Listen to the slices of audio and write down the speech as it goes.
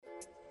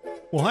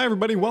Well, hi,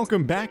 everybody.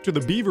 Welcome back to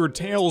the Beaver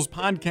Tales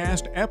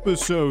Podcast,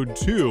 Episode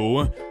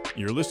 2.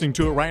 You're listening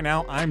to it right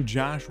now. I'm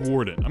Josh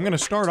Warden. I'm going to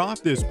start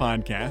off this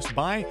podcast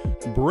by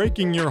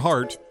breaking your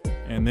heart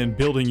and then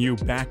building you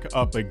back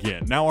up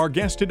again. Now, our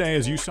guest today,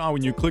 as you saw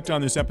when you clicked on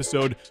this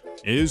episode,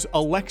 is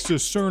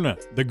Alexis Serna,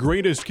 the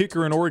greatest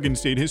kicker in Oregon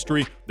State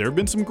history. There have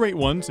been some great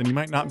ones, and he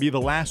might not be the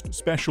last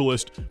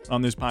specialist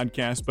on this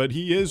podcast, but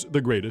he is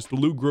the greatest. The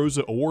Lou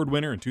Groza Award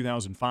winner in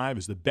 2005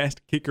 is the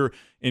best kicker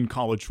in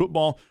college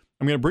football.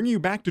 I'm going to bring you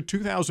back to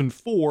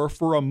 2004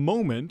 for a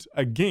moment,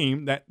 a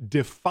game that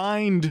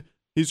defined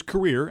his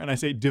career, and I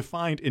say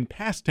defined in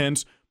past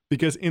tense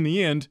because in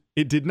the end,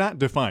 it did not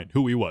define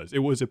who he was. It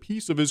was a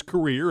piece of his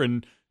career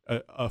and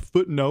a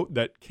footnote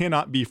that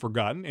cannot be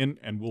forgotten,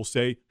 and we'll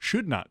say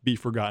should not be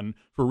forgotten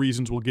for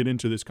reasons we'll get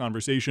into this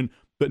conversation.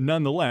 But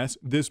nonetheless,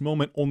 this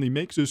moment only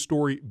makes his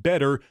story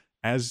better,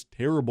 as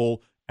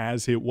terrible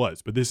as it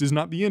was. But this is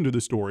not the end of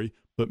the story,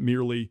 but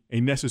merely a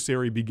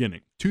necessary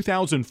beginning.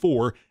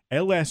 2004,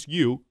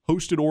 LSU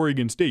hosted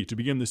Oregon State to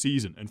begin the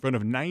season in front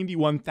of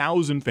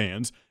 91,000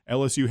 fans,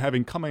 LSU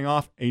having coming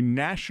off a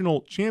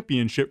national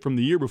championship from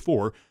the year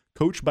before,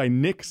 coached by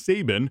Nick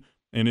Saban,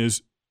 and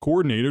his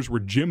coordinators were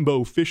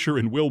Jimbo Fisher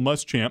and Will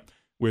Muschamp,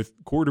 with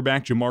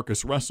quarterback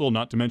Jamarcus Russell,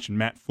 not to mention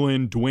Matt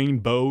Flynn,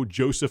 Dwayne Bowe,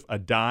 Joseph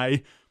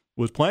Adai,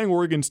 was playing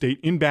Oregon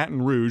State in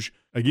Baton Rouge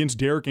against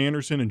Derek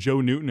Anderson and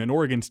Joe Newton, an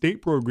Oregon State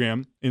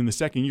program in the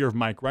second year of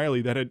Mike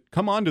Riley that had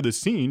come onto the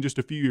scene just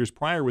a few years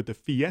prior with the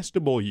Fiesta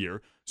Bowl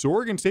year. So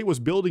Oregon State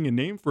was building a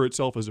name for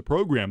itself as a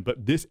program,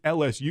 but this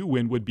LSU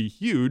win would be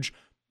huge.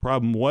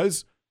 Problem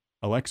was,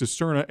 Alexis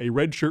Serna, a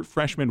redshirt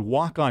freshman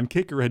walk-on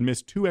kicker, had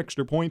missed 2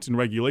 extra points in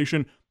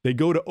regulation. They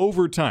go to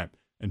overtime,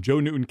 and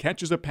Joe Newton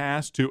catches a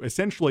pass to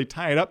essentially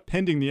tie it up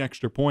pending the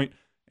extra point,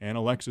 and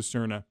Alexis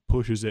Serna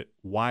pushes it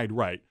wide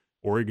right.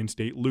 Oregon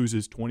State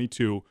loses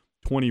 22-21.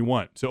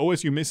 So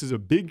OSU misses a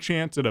big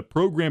chance at a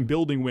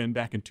program-building win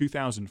back in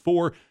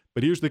 2004.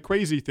 But here's the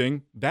crazy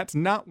thing. That's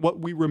not what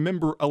we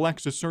remember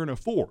Alexis Serna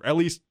for, at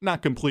least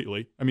not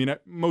completely. I mean,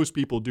 most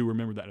people do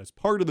remember that as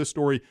part of the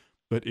story,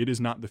 but it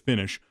is not the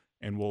finish.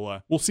 And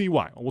we'll see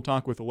why. We'll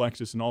talk with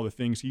Alexis and all the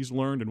things he's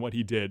learned and what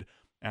he did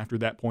after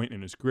that point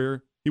in his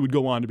career. He would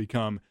go on to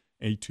become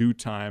a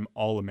 2-time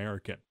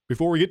All-American.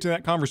 Before we get to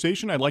that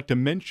conversation, I'd like to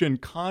mention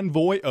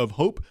Convoy of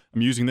Hope.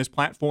 I'm using this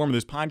platform,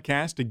 this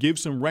podcast, to give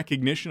some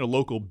recognition to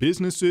local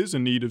businesses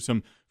in need of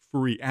some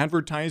free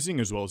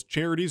advertising, as well as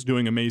charities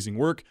doing amazing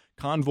work.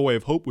 Convoy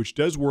of Hope, which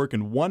does work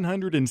in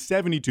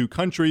 172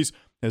 countries,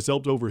 has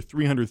helped over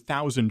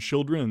 300,000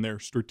 children, and their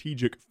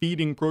strategic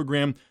feeding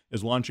program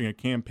is launching a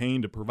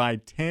campaign to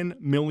provide 10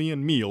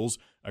 million meals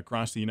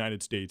across the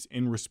United States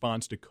in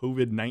response to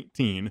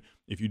COVID-19.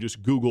 If you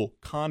just Google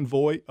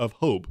Convoy of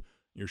Hope,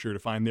 you're sure to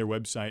find their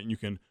website and you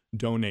can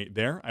donate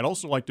there. I'd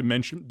also like to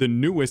mention the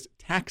newest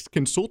tax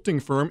consulting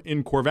firm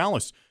in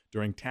Corvallis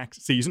during tax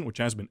season, which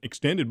has been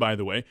extended, by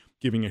the way,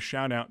 giving a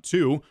shout out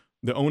to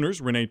the owners,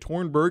 Renee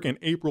Tornberg and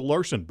April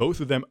Larson, both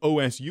of them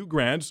OSU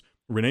grads.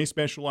 Renee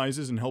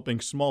specializes in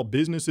helping small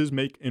businesses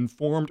make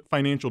informed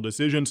financial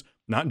decisions,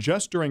 not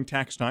just during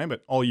tax time,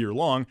 but all year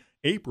long.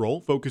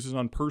 April focuses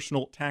on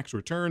personal tax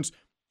returns.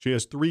 She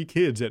has 3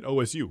 kids at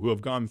OSU who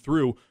have gone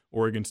through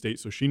Oregon State,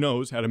 so she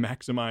knows how to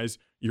maximize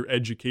your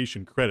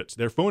education credits.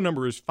 Their phone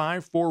number is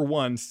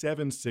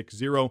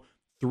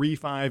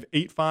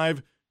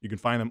 541-760-3585. You can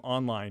find them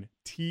online,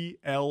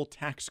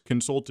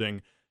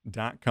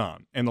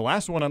 tltaxconsulting.com. And the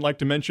last one I'd like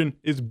to mention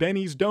is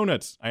Benny's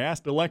Donuts. I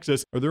asked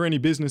Alexis, are there any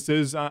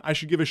businesses I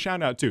should give a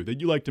shout out to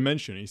that you like to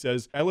mention? He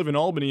says, I live in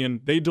Albany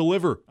and they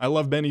deliver. I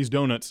love Benny's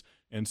Donuts.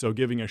 And so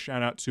giving a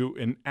shout out to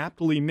an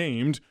aptly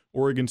named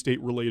Oregon State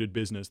related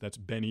business, that's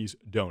Benny's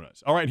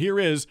Donuts. All right, here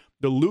is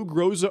the Lou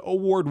Groza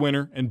Award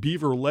winner and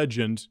Beaver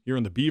legend here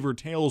on the Beaver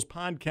Tales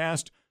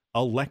podcast,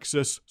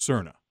 Alexis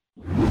Serna.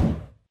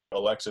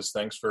 Alexis,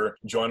 thanks for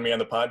joining me on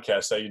the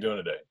podcast. How you doing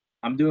today?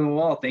 I'm doing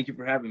well. Thank you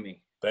for having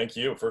me. Thank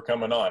you for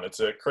coming on. It's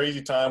a crazy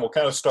time. We'll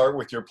kind of start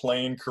with your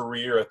playing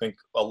career. I think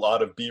a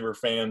lot of Beaver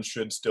fans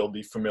should still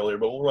be familiar,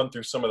 but we'll run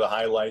through some of the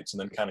highlights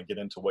and then kind of get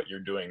into what you're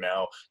doing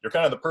now. You're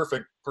kind of the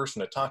perfect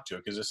person to talk to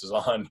because this is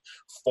on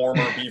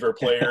former Beaver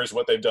players,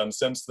 what they've done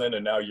since then,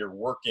 and now you're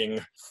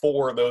working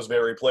for those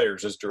very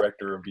players as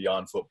director of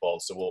Beyond Football.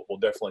 So we'll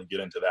definitely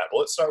get into that. But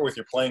let's start with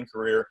your playing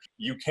career.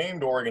 You came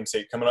to Oregon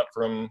State coming up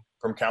from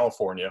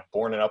California,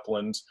 born in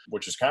Upland,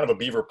 which is kind of a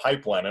Beaver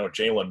pipeline. I know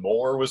Jalen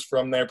Moore was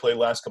from there, played the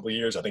last couple of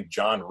years. I think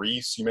John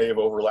Reese, you may have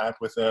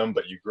overlapped with him,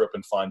 but you grew up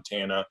in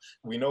Fontana.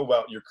 We know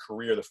about your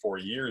career, the 4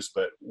 years,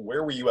 but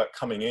where were you at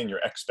coming in, your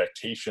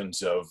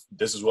expectations of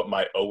this is what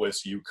my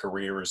OSU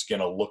career is going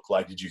to look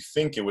like? Did you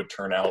think it would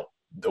turn out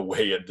the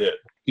way it did?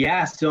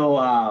 Yeah, so,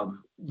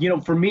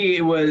 for me,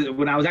 it was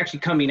when I was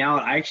actually coming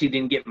out, I actually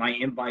didn't get my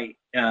invite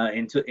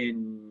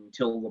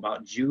until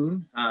about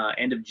June,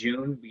 end of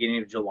June,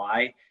 beginning of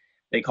July.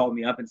 They called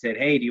me up and said,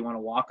 hey, do you want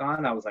to walk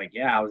on? I was like,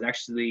 yeah. I was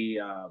actually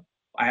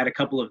I had a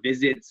couple of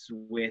visits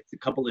with a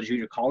couple of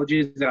junior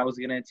colleges that I was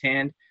going to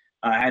attend.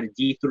 I had a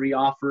D3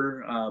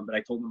 offer, but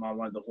I told them I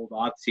wanted to hold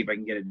off to see if I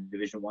can get a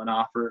Division I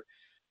offer.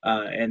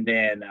 And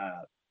then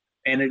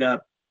ended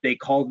up, they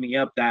called me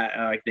up that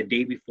like the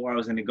day before I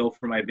was going to go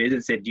for my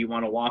visit, said, "Do you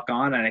want to walk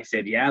on?" And I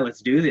said, "Yeah,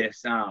 let's do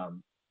this."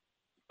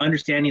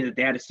 Understanding that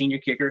they had a senior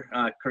kicker,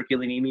 Kirk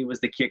Ilanimi was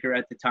the kicker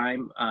at the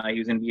time. He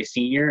was going to be a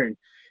senior, and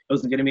it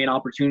was going to be an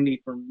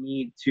opportunity for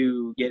me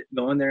to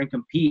go in there and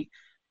compete.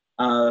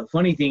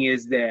 Funny thing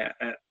is that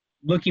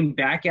looking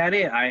back at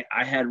it, I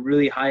had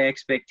really high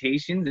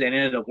expectations and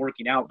ended up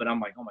working out. But I'm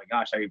like, oh my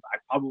gosh, I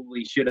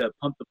probably should have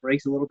pumped the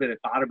brakes a little bit and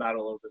thought about it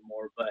a little bit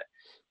more. But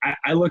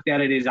I looked at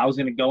it as I was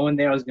going to go in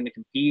there, I was going to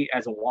compete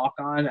as a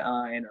walk-on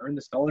and earn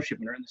the scholarship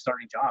and earn the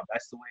starting job.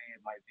 That's the way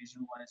my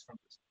vision was from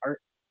the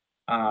start.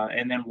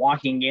 And then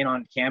walking in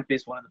on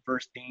campus, one of the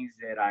first things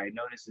that I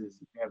noticed is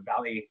we have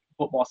Valley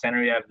Football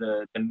Center. You have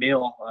the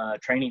mill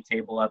training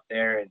table up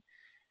there, and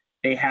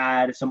they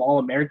had some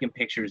All-American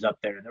pictures up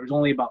there. There was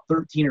only about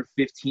 13 or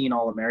 15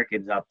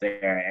 All-Americans up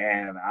there.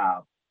 And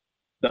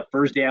the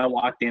first day I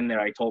walked in there,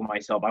 I told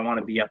myself, I want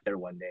to be up there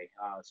one day.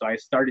 So I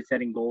started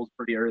setting goals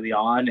pretty early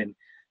on and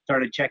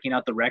started checking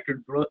out the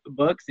record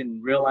books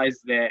and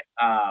realized that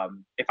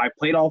if I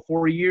played all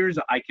 4 years,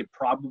 I could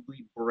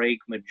probably break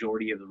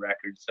majority of the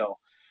records. So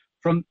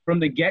from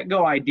the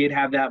get-go, I did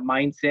have that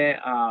mindset,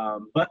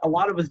 but a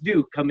lot of us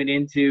do coming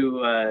into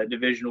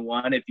Division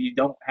I. If you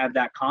don't have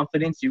that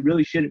confidence, you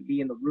really shouldn't be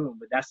in the room,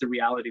 but that's the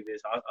reality of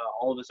this.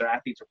 All of us, our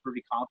athletes, are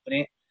pretty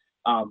confident,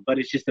 but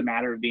it's just a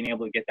matter of being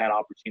able to get that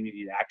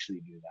opportunity to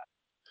actually do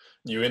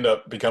that. You end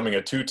up becoming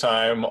a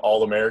 2-time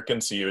All-American,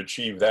 so you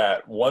achieve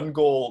that. One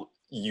goal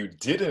you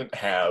didn't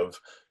have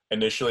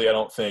initially, I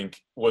don't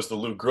think, was the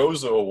Lou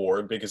Groza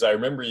Award, because I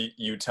remember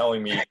you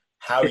telling me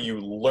how you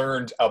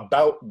learned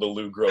about the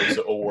Lou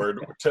Groza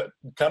Award. To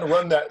kind of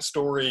run that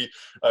story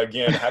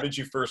again, how did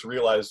you first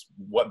realize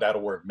what that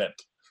award meant?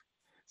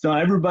 So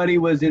everybody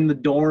was in the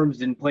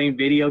dorms and playing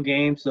video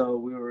games.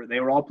 So they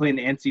were all playing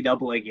the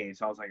NCAA game.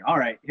 So I was like, all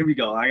right, here we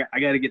go. I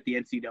got to get the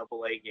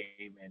NCAA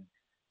game and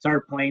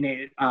started playing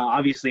it.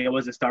 Obviously, I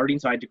wasn't starting,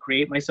 so I had to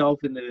create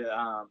myself in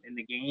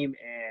the game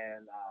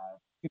and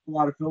kicked a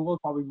lot of field goals,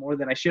 probably more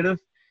than I should have,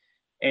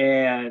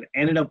 and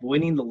ended up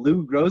winning the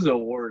Lou Groza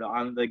Award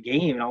on the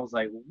game. And I was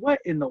like, what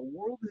in the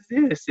world is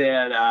this?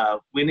 And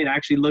went and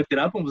actually looked it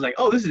up and was like,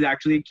 oh, this is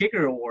actually a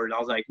kicker award. And I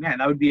was like, man,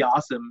 that would be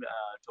awesome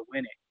to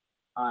win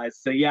it.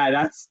 So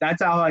yeah,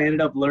 that's how I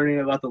ended up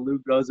learning about the Lou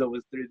Groza,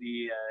 was through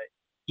the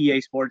EA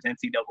Sports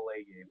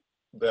NCAA game.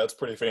 That's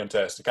pretty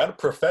fantastic. Kind of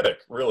prophetic,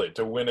 really,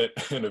 to win it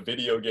in a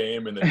video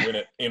game and then win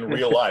it in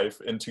real life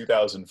in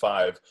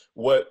 2005.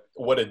 What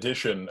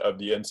edition of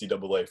the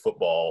NCAA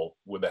football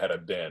would that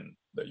have been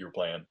that you were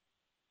playing?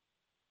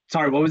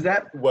 Sorry, what was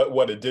that?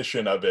 What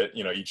edition of it,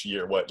 each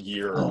year, what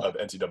year of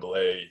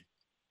NCAA?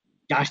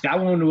 Gosh, that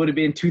one would have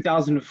been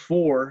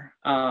 2004.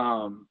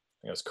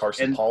 It was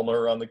Carson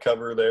Palmer on the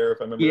cover there,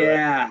 if I remember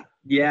right.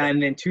 Yeah,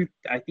 and then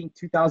I think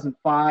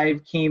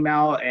 2005 came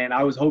out, and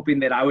I was hoping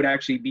that I would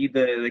actually be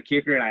the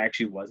kicker, and I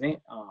actually wasn't.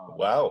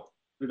 Wow.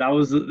 That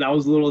was a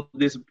little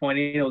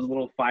disappointing. It was a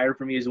little fire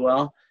for me as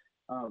well.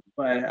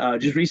 But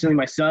just recently,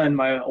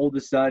 my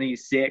oldest son,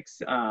 he's 6.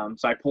 So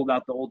I pulled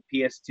out the old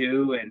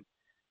PS2, and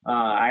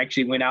I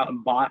actually went out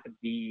and bought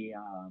the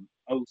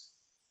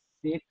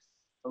 06,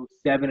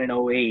 07, and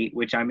 08,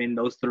 which I'm in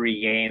those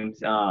 3 games.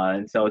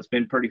 And so it's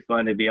been pretty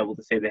fun to be able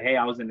to say that, hey,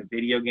 I was in a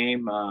video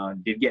game.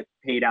 Did get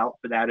paid out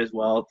for that as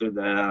well through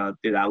that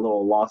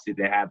little lawsuit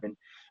that happened.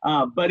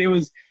 But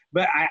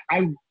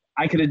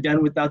I could have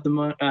done without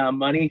the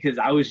money, because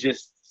I was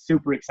just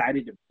super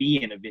excited to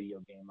be in a video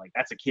game. Like,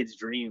 that's a kid's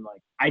dream.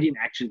 Like, I didn't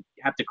actually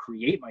have to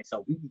create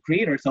myself. We could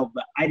create ourselves,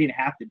 but I didn't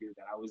have to do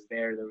that. I was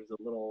there. There was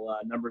a little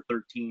number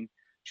 13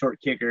 short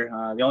kicker.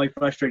 The only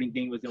frustrating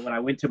thing was that when I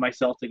went to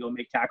myself to go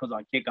make tackles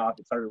on kickoff,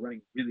 it started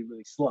running really,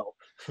 really slow.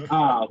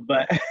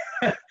 But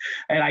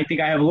and I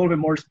think I have a little bit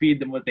more speed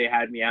than what they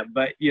had me at.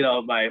 But,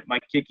 my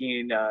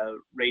kicking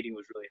rating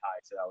was really high,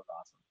 so that was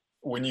awesome.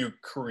 When you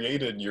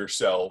created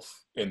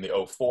yourself in the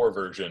 04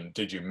 version,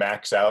 did you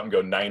max out and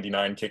go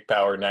 99 kick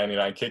power,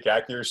 99 kick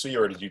accuracy,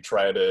 or did you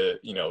try to,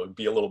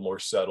 be a little more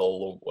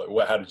subtle?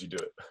 How did you do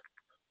it?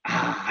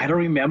 I don't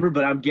remember,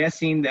 but I'm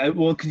guessing that,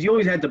 because you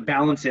always had to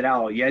balance it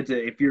out. You had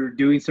to, if you're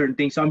doing certain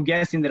things. So I'm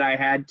guessing that I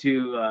had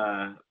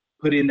to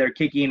put in their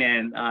kicking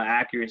and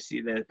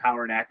accuracy, the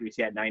power and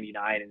accuracy at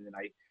 99, and then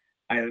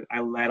I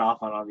let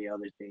off on all the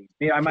other things.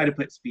 Maybe I might have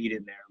put speed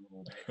in there a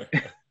little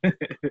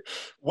bit.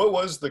 What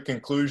was the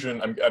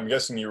conclusion? I'm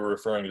guessing you were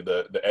referring to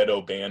the Ed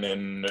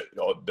O'Bannon,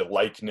 the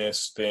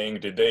likeness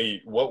thing.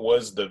 What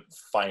was the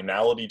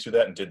finality to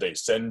that? And did they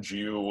send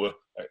you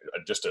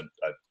just a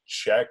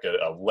check,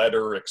 a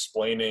letter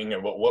explaining?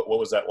 And what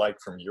was that like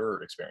from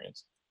your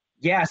experience?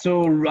 Yeah,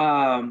 so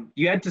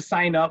you had to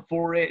sign up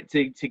for it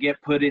to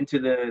get put into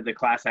the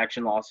class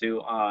action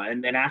lawsuit.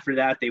 And then after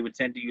that, they would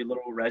send you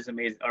little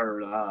resumes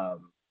or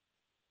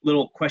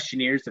little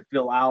questionnaires to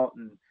fill out.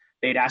 And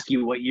they'd ask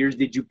you what years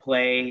did you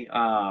play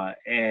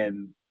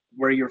and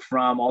where you're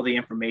from, all the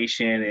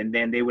information. And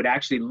then they would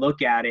actually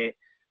look at it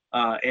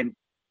and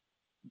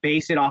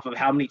base it off of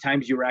how many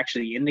times you were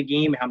actually in the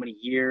game, how many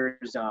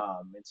years.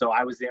 And so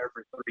I was there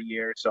for 3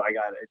 years, so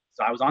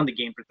I was on the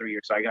game for 3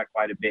 years, so I got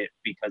quite a bit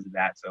because of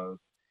that. So,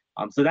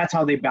 so that's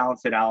how they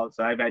balanced it out.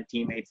 So I've had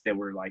teammates that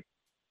were like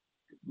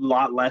a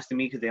lot less than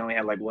me because they only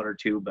had like 1 or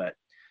 2, but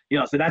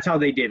so that's how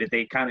they did it.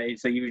 They kind of,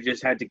 so you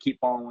just had to keep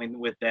following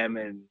with them,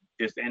 and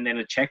then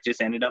a check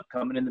just ended up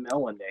coming in the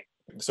mail one day.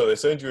 So they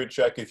send you a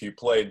check if you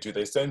played. Do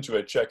they send you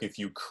a check if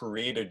you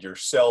created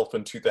yourself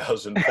in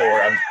 2004?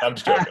 I'm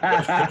just joking.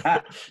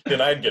 Then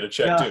I'd get a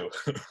check too.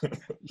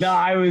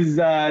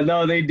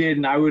 No, they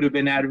didn't. I would have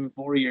been at it for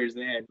 4 years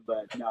then,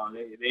 but no,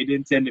 they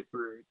didn't send it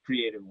for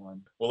creative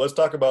one. Well, let's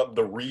talk about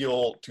the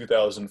real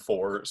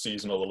 2004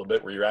 season a little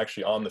bit, where you're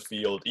actually on the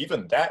field.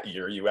 Even that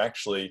year, you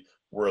actually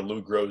were a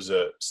Lou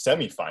Groza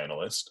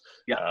semifinalist,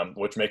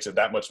 which makes it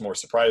that much more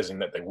surprising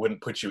that they wouldn't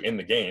put you in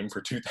the game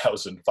for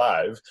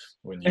 2005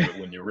 when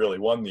you really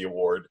won the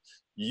award.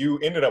 You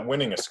ended up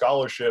winning a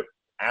scholarship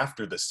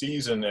after the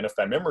season, and if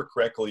I remember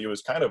correctly, it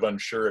was kind of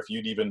unsure if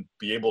you'd even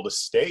be able to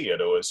stay at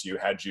OSU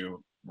had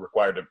you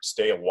required to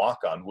stay a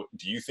walk-on.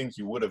 Do you think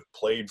you would have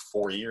played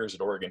 4 years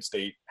at Oregon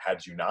State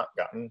had you not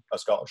gotten a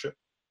scholarship?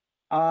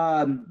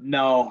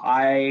 No,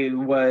 I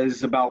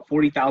was about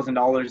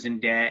 $40,000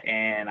 in debt,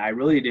 and I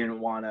really didn't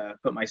want to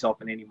put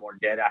myself in any more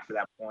debt after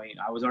that point.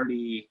 I was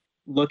already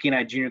looking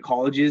at junior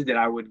colleges that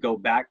I would go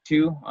back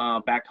to,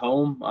 back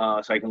home,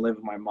 so I can live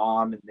with my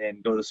mom and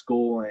then go to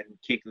school and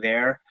kick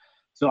there.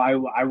 So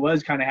I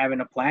was kind of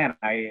having a plan.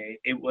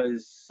 It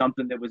was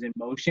something that was in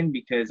motion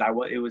because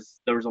there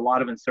was a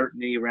lot of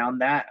uncertainty around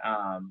that.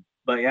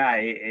 But yeah,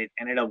 it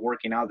ended up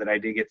working out that I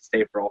did get to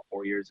stay for all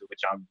 4 years,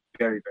 which I'm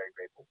very, very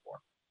grateful for.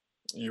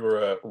 You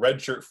were a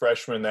redshirt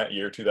freshman that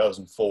year,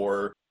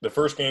 2004. The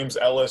first game's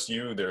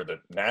LSU. They're the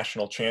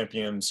national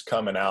champions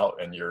coming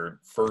out, and your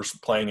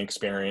first playing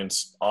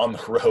experience on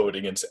the road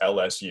against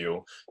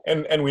LSU.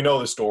 And we know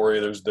the story.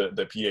 There's the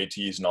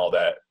PATs and all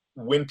that.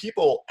 When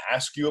people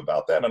ask you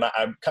about that, and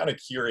I'm kind of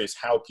curious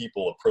how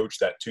people approach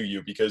that to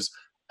you, because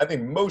I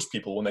think most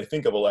people, when they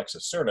think of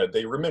Alexis Serna,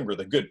 they remember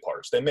the good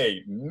parts. They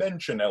may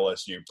mention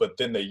LSU, but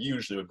then they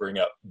usually would bring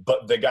up,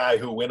 but the guy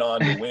who went on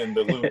to win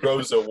the Lou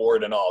Groza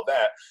Award and all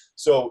that.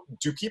 So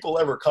do people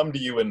ever come to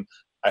you, and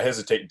I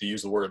hesitate to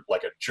use the word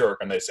like a jerk,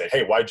 and they say,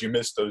 hey, why'd you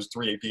miss those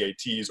 3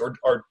 APATs?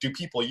 Or do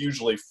people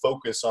usually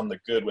focus on the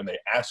good when they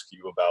ask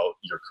you about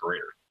your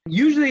career?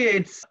 Usually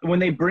it's when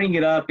they bring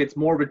it up, it's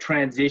more of a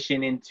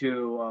transition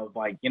into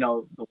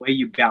the way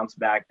you bounce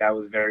back. That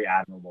was very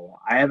admirable.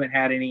 I haven't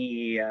had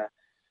any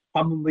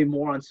probably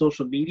more on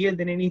social media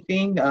than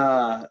anything,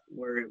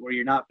 where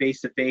you're not face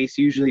to face.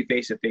 Usually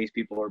face to face,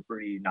 people are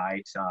pretty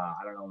nice.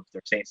 I don't know if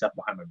they're saying stuff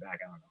behind my back.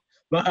 I don't know,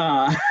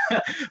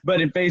 but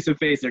in face to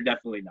face, they're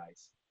definitely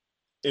nice.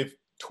 If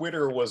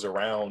Twitter was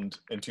around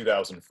in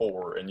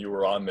 2004 and you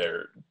were on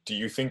there, do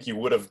you think you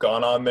would have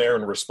gone on there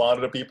and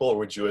responded to people, or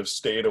would you have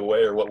stayed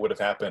away, or what would have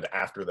happened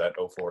after that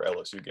 04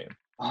 LSU game?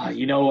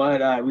 You know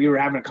what? We were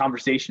having a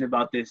conversation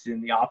about this in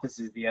the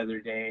offices the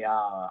other day.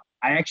 I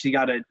actually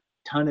got a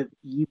ton of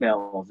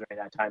emails during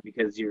that time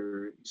because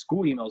your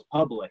school email is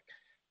public.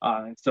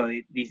 And so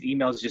these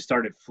emails just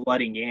started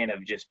flooding in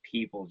of just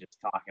people just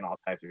talking all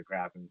types of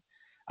crap. And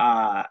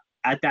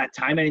at that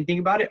time, I didn't think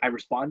about it. I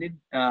responded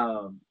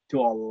to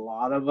a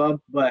lot of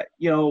them. But,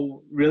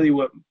 really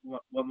what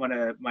one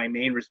of my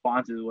main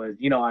responses was,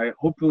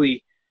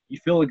 hopefully you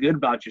feel good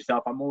about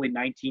yourself. I'm only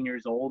 19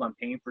 years old. I'm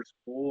paying for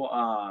school,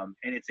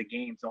 and it's a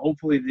game. So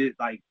hopefully,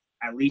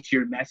 at least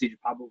your message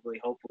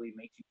hopefully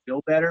makes you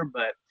feel better.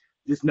 But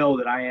just know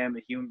that I am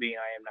a human being.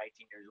 I am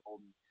 19 years old.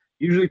 And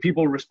usually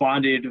people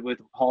responded with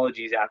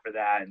apologies after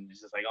that, and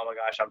it's just like, oh my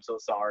gosh, I'm so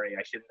sorry.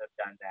 I shouldn't have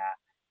done that.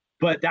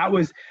 But that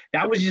was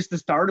just the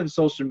start of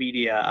social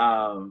media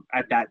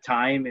at that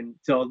time. And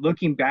so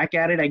looking back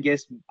at it, I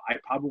guess I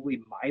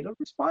probably might have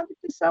responded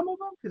to some of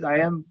them because at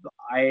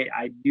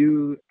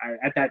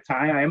that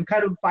time, I am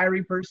kind of a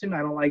fiery person. I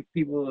don't like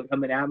people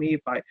coming at me.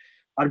 A lot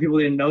of people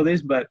didn't know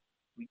this, but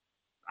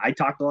I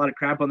talked a lot of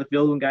crap on the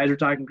field when guys were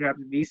talking crap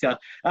to me. So,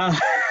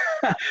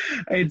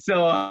 and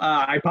so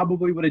I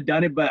probably would have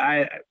done it, but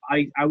I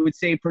would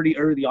say pretty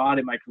early on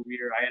in my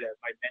career,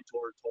 my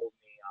mentor told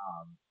me,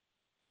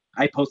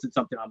 I posted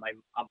something on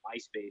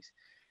MySpace,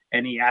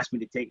 and he asked me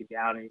to take it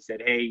down, and he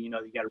said, hey, you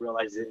got to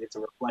realize that it's a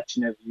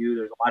reflection of you.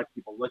 There's a lot of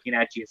people looking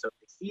at you. So if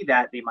they see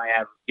that, they might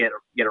get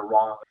a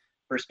wrong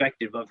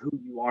perspective of who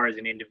you are as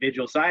an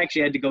individual. So I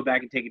actually had to go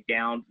back and take it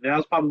down. That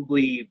was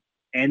probably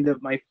end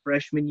of my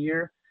freshman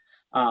year.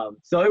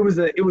 So it was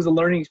a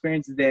learning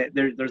experience that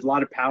there's a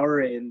lot of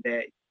power in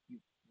that.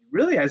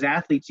 Really, as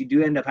athletes, you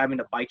do end up having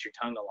to bite your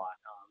tongue a lot.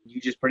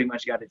 You just pretty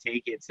much got to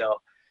take it. So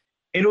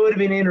it would have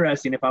been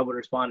interesting if I would have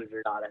responded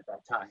or not at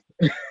that time.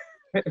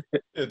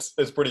 It's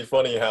pretty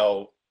funny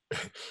how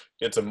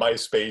it's a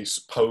MySpace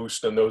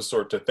post and those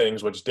sorts of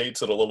things, which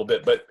dates it a little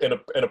bit, but in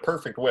a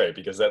perfect way,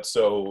 because that's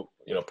so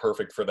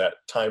perfect for that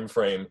time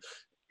frame.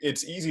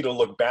 it's easy to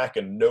look back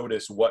and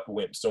notice what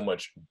went so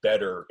much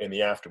better in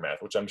the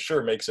aftermath, which I'm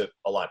sure makes it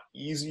a lot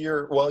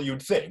easier, well,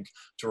 you'd think,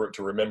 to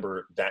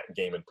remember that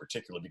game in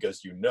particular,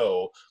 because you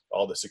know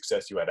all the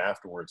success you had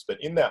afterwards. But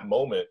in that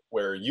moment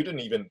where you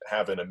didn't even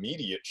have an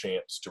immediate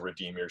chance to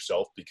redeem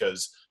yourself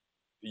because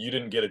you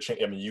didn't get a chance,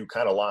 I mean, you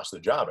kind of lost the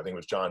job. I think it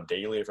was John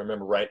Daly, if I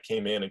remember right,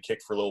 came in and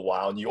kicked for a little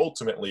while, and you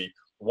ultimately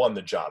won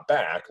the job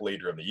back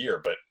later in the year,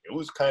 but it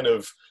was kind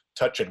of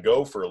touch and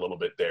go for a little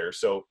bit there.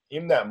 So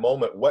in that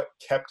moment, what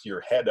kept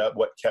your head up?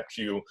 What kept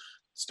you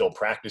still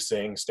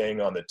practicing, staying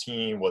on the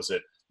team? Was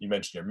it, you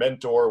mentioned your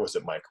mentor, was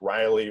it Mike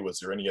Riley? Was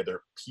there any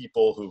other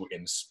people who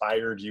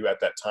inspired you at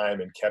that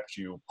time and kept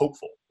you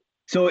hopeful?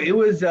 So it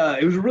was a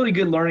really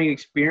good learning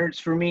experience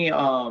for me,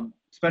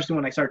 especially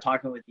when I started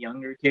talking with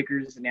younger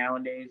kickers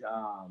nowadays.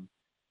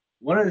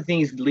 One of the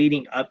things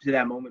leading up to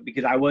that moment,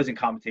 because I was in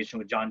competition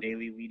with John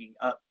Daly leading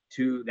up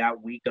to that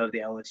week of the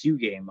LSU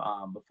game,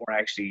 before I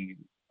actually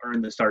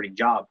earned the starting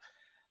job,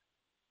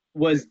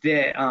 was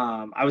that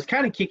I was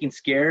kind of kicking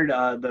scared.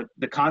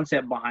 The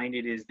concept behind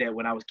it is that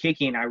when I was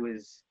kicking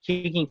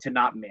to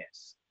not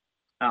miss.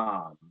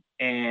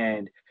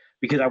 And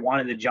because I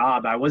wanted the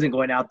job, I wasn't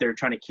going out there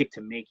trying to kick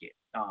to make it.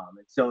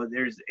 And so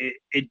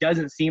it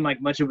doesn't seem like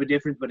much of a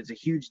difference, but it's a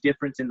huge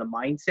difference in the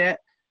mindset.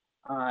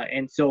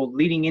 And so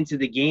leading into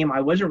the game,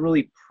 I wasn't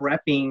really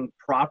prepping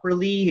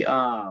properly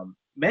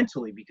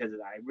mentally because of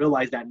that. I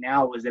realized that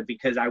now was that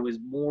because I was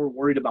more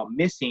worried about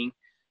missing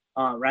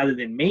rather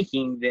than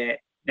making,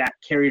 that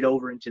carried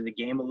over into the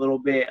game a little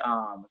bit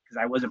because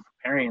I wasn't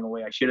preparing the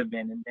way I should have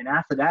been. And then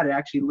after that, it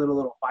actually lit a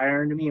little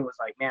fire into me and was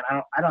like, man,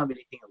 I don't have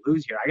anything to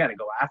lose here. I got to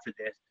go after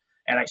this.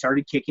 And I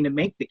started kicking to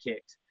make the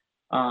kicks.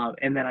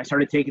 And then I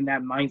started taking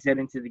that mindset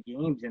into the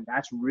games. And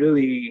that's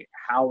really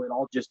how it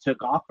all just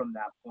took off from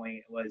that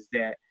point, was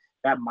that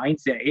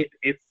mindset.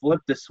 It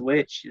flipped the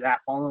switch that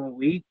following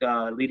week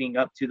leading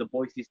up to the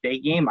Boise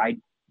State game. I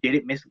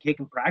didn't miss a kick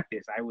in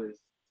practice. I was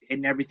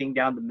hitting everything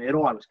down the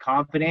middle. I was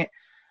confident.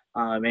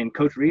 And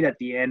Coach Reed at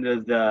the end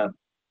of the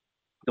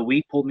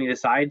week pulled me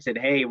aside and said,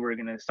 hey, we're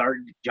going to start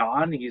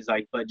John. He's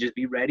like, but just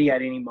be ready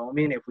at any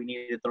moment if we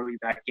need to throw you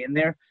back in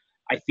there.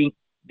 I think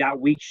that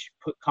week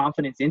put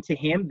confidence into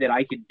him that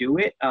I could do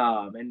it,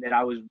 and that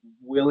I was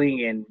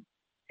willing and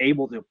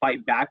able to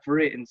fight back for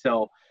it. And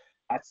so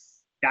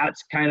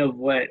that's kind of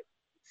what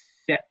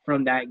set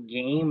from that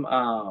game.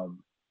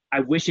 I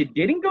wish it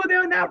didn't go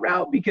down that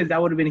route because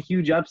that would have been a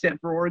huge upset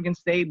for Oregon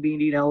State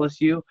beating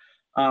LSU.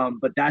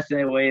 But that's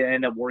the way it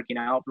ended up working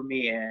out for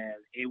me. And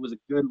it was a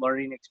good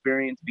learning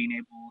experience being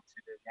able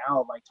to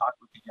now talk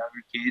with the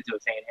younger kids who are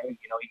saying, hey,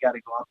 you got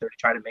to go out there to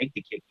try to make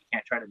the kick. You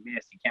can't try to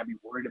miss. You can't be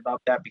worried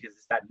about that because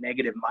it's that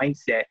negative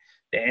mindset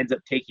that ends up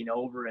taking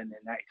over. And then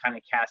that kind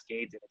of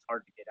cascades and it's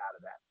hard to get out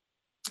of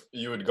that.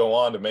 You would go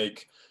on to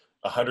make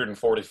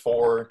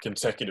 144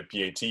 consecutive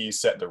PATs,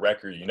 set the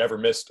record. You never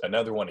missed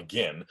another one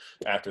again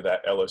after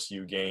that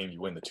LSU game.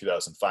 You win the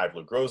 2005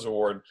 Lou Groza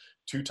Award,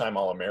 two-time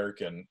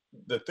All-American.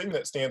 The thing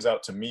that stands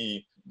out to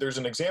me, there's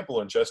an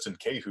example in Justin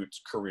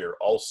Cahoot's career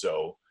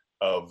also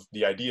of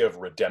the idea of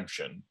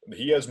redemption.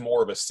 He has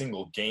more of a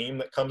single game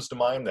that comes to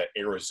mind, that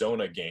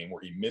Arizona game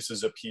where he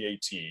misses a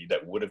PAT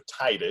that would have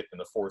tied it in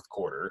the fourth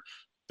quarter.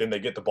 Then they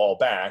get the ball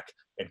back,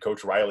 and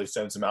Coach Riley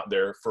sends him out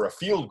there for a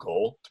field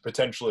goal to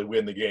potentially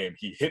win the game.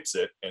 He hits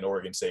it, and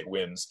Oregon State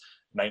wins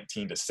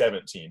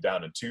 19-17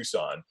 down in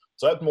Tucson.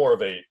 So that's more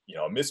of a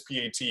missed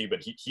PAT,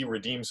 but he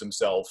redeems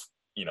himself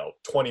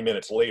 20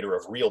 minutes later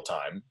of real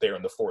time there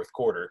in the fourth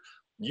quarter.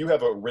 You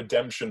have a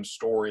redemption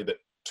story that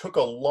took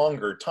a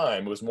longer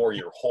time. It was more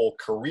your whole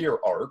career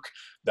arc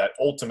that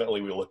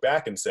ultimately we look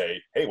back and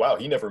say, hey, wow,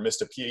 he never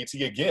missed a PAT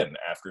again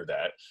after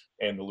that,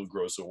 and the Lou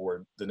Groza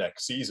Award the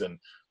next season.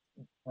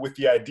 With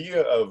the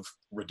idea of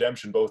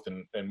redemption, both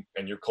and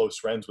you're close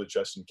friends with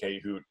Justin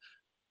Cahoot,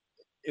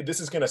 this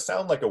is going to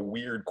sound like a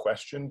weird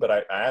question, but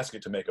I ask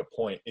it to make a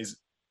point.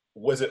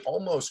 Was it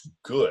almost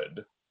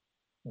good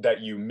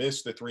that you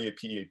missed the 3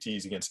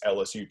 PATs against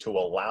LSU to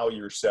allow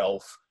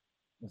yourself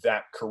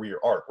that career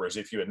arc? Whereas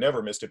if you had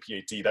never missed a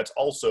PAT, that's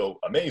also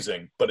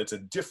amazing, but it's a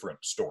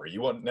different story.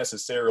 You won't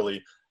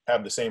necessarily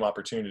have the same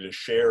opportunity to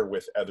share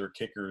with other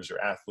kickers or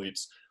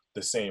athletes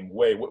the same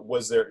way.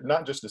 Was there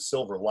not just a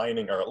silver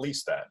lining, or at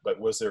least that, but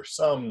was there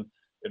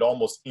it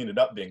almost ended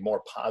up being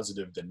more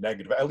positive than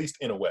negative, at least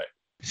in a way?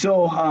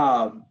 So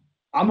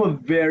I'm a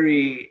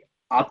very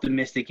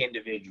optimistic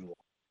individual,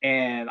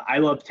 and I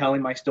love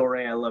telling my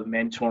story. I love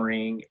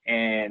mentoring,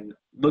 and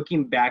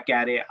looking back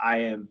at it, I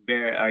am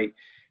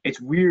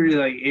it's weird.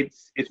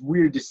 It's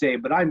weird to say,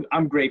 but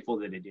I'm grateful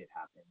that it did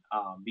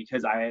happen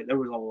because there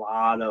was a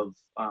lot of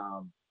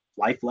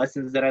life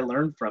lessons that I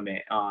learned from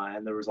it.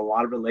 And there was a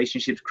lot of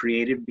relationships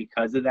created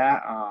because of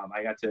that.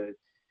 I got to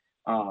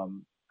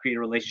create a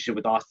relationship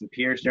with Austin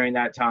Pierce during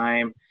that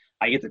time.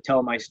 I get to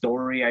tell my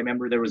story. I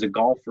remember there was a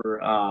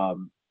golfer. I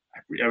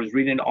was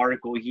reading an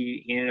article.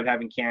 He ended up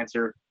having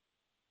cancer,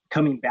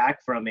 coming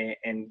back from it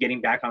and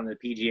getting back on the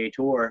PGA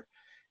Tour.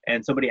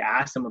 And somebody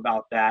asked him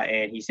about that,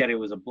 and he said it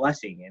was a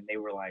blessing. And they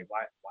were like,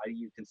 why do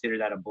you consider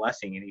that a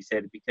blessing? And he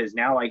said, because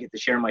now I get to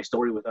share my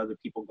story with other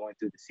people going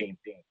through the same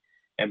thing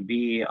and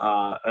be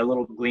a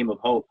little gleam of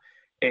hope.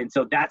 And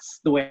so that's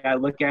the way I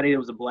look at it. It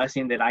was a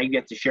blessing that I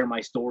get to share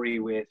my story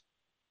with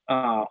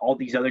all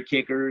these other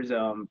kickers,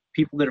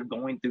 people that are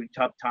going through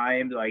tough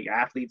times, like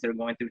athletes that are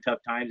going through tough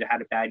times that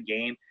had a bad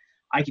game.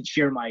 I can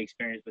share my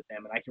experience with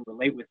them, and I can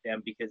relate with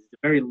them because it's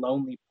a very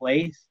lonely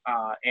place,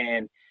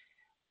 and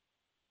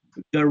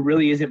there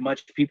really isn't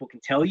much people can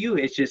tell you.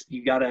 It's just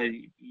you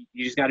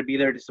just gotta be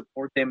there to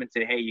support them and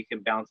say, hey, you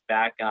can bounce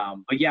back.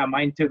 But yeah,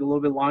 mine took a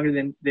little bit longer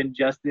than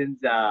Justin's.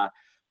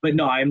 But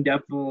no, I'm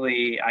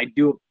definitely I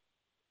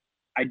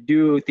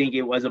do think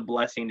it was a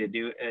blessing to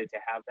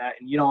have that.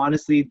 And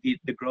honestly,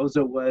 the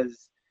Groza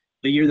was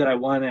the year that I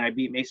won and I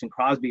beat Mason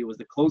Crosby. It was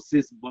the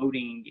closest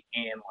voting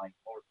in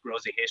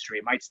Groza history.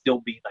 It might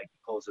still be like the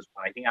closest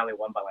one. I think I only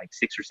won by like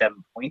 6 or 7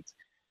 points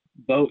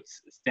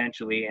votes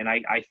essentially. And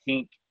I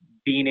think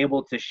being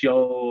able to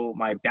show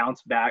my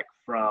bounce back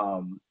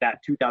from that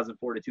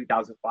 2004 to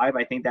 2005,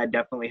 I think that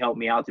definitely helped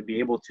me out to be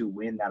able to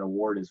win that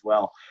award as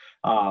well.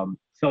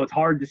 So it's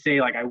hard to say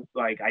I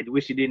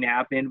wish it didn't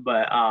happen,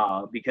 but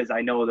because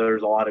I know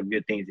there's a lot of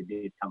good things that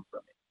did come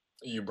from it.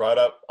 You brought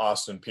up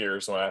Austin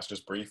Pierce. I want to ask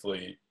just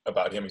briefly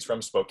about him. He's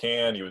from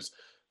Spokane. He was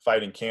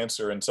fighting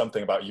cancer, and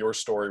something about your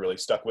story really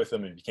stuck with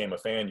him and became a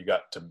fan. You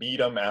got to meet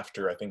him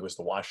after, I think it was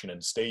the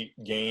Washington State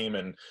game,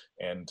 and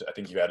I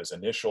think you had his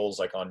initials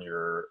like on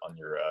your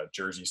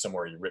jersey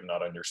somewhere, you written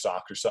out on your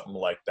sock or something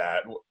like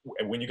that.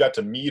 And when you got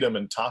to meet him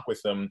and talk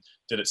with him,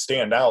 did it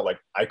stand out? Like,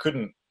 I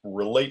couldn't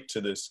relate to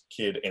this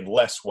kid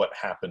unless what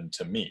happened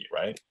to me,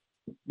 right?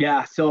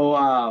 Yeah. So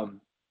I'll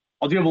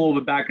do a little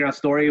bit of background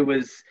story. It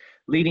was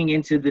leading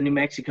into the New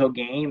Mexico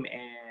game,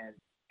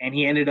 and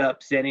he ended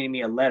up sending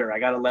me a letter. I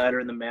got a letter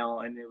in the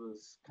mail, and it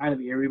was kind of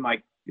eerie.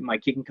 My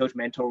kicking coach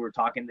mentor were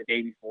talking the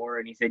day before,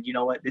 and he said, you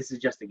know what, this is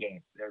just a game.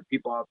 There are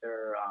people out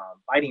there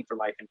fighting for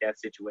life and death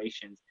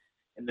situations.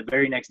 And the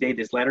very next day,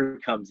 this letter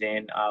comes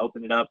in,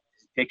 open it up,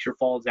 his picture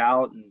falls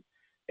out, and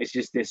it's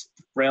just this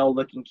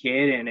frail-looking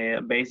kid, and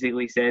it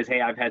basically says, hey,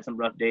 I've had some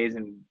rough days,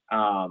 and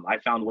I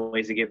found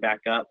ways to get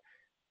back up.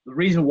 The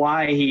reason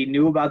why he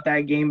knew about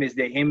that game is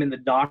that him and the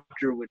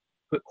doctor would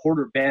put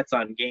quarter bets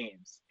on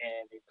games,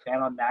 and they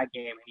bet on that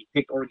game, and he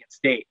picked Oregon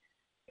State.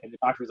 And the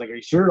doctor was like, are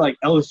you sure? Like,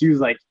 LSU's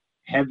like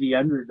heavy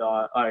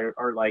underdog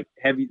or like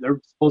heavy, they're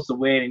supposed to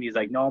win. And he's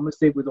like, no, I'm going to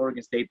stick with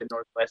Oregon State, the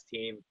Northwest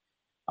team.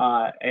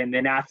 And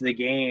then after the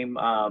game,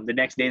 the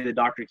next day the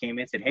doctor came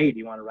in and said, hey, do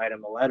you want to write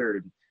him a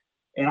letter?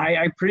 And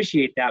I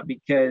appreciate that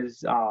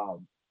because,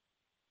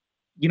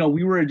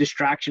 we were a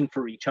distraction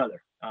for each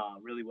other.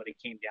 Really what it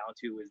came down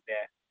to is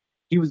that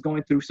he was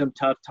going through some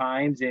tough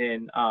times,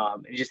 and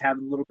just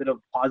having a little bit of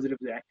positive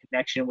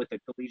connection with a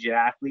collegiate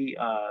athlete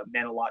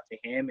meant a lot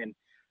to him. And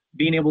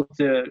being able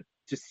to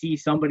see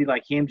somebody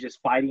like him just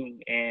fighting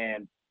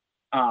and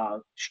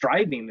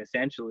striving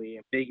essentially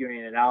and figuring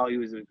it out. He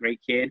was a great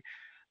kid.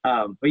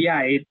 But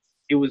yeah,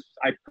 it was,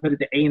 I put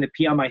the A and the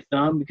P on my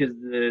thumb because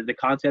the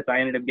concept I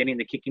ended up getting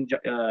the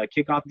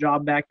kickoff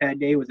job back that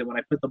day was that when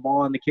I put the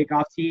ball on the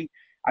kickoff tee,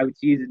 I would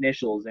see his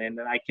initials, and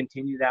then I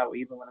continue that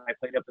even when I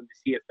played up in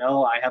the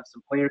CFL. I have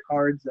some player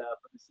cards from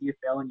the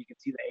CFL, and you can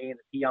see the A and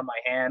the P on my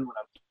hand when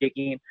I'm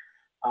kicking.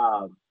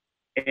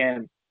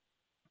 And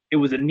it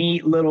was a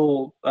neat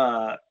little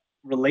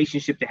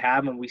relationship to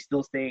have, and we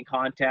still stay in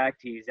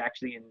contact. He's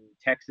actually in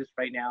Texas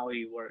right now.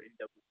 He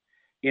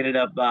ended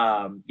up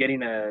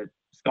getting a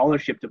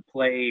scholarship to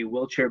play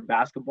wheelchair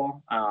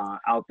basketball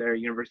out there,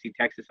 University of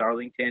Texas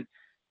Arlington.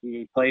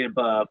 He played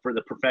for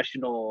the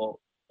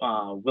professional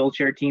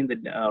wheelchair team,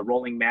 the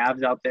Rolling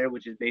Mavs out there,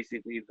 which is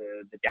basically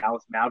the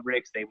Dallas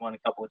Mavericks. They won a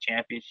couple of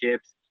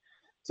championships.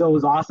 So it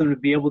was awesome to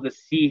be able to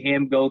see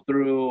him go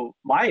through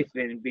life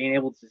and being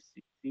able to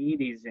succeed.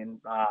 He's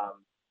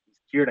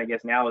cured, I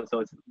guess, now.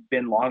 So it's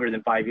been longer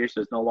than 5 years,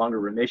 so it's no longer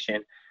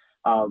remission.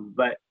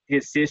 But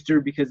his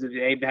sister, because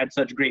they've had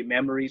such great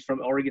memories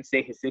from Oregon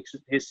State,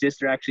 his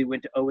sister actually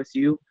went to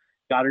OSU,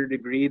 got her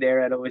degree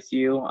there at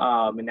OSU,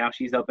 and now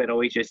she's up at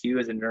OHSU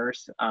as a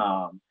nurse.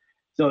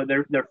 So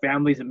their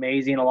family's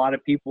amazing. A lot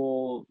of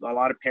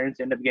parents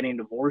end up getting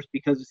divorced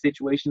because of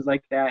situations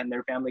like that, and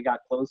their family got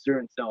closer.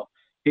 And so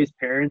his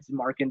parents,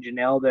 Mark and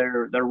Janelle,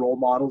 they're role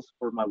models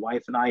for my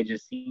wife and I,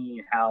 just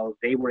seeing how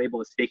they were able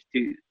to stick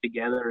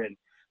together and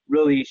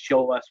really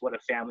show us what a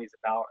family's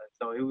about. And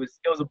so it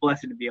was a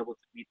blessing to be able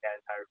to meet that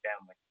entire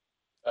family.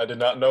 I did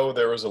not know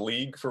there was a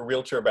league for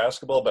wheelchair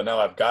basketball, but now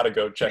I've got to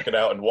go check it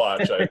out and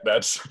watch.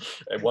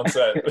 Once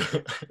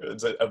that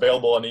it's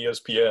available on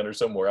ESPN or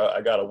somewhere,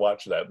 I got to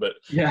watch that. But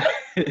yeah,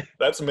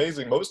 that's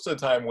amazing. Most of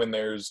the time when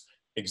there's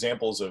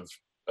examples of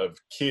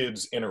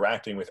kids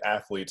interacting with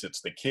athletes,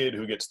 it's the kid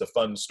who gets the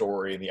fun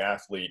story, and the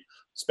athlete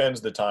spends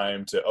the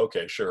time to,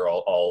 okay, sure,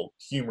 I'll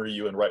humor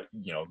you and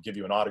give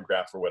you an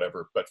autograph or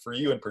whatever. But for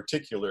you in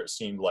particular, it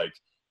seemed like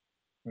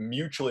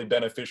mutually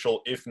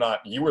beneficial, if not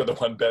you were the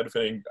one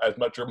benefiting as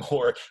much or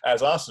more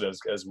as Austin,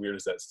 as weird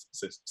as that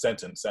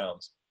sentence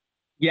sounds.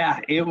 Yeah,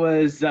 it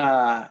was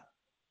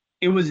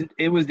It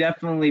was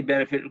definitely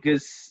beneficial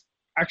because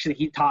actually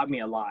he taught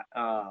me a lot.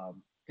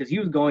 Because he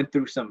was going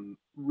through some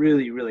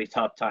really, really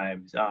tough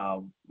times.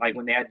 Like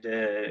when they had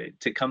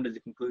to come to the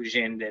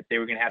conclusion that they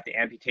were going to have to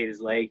amputate his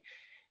leg,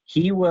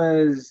 he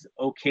was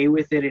okay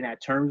with it and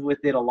at terms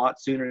with it a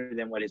lot sooner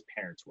than what his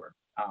parents were.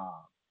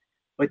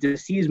 But to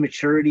see his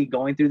maturity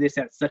going through this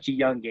at such a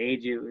young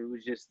age,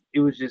 it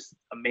was just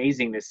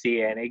amazing to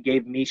see, and it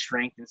gave me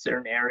strength in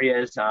certain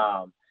areas.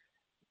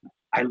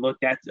 I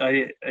looked at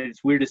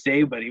it's weird to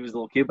say, but he was a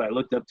little kid, but I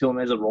looked up to him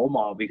as a role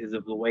model because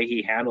of the way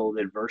he handled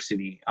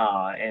adversity.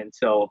 And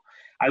so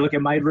I look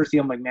at my adversity,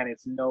 I'm like, man,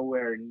 it's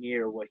nowhere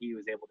near what he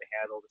was able to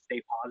handle, to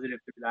stay positive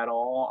through that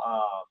all.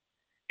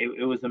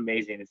 It was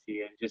amazing to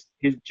see, and just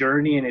his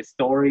journey and his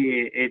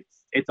story.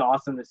 It's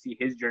awesome to see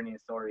his journey and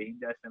story. He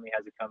definitely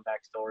has a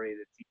comeback story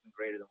that's even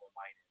greater than what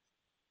mine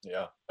is.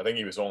 Yeah, I think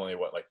he was only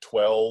like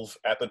 12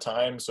 at the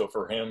time. So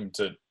for him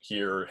to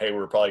hear, hey,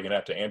 we're probably going to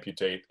have to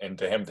amputate, and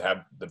to him to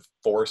have the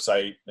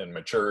foresight and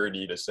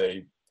maturity to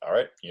say, all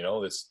right,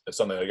 this is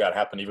something that got to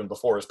happen even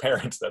before his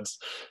parents. That's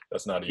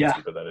not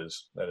easy, but that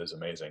is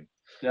amazing.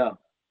 Yeah.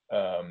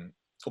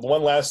 So the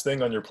one last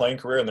thing on your playing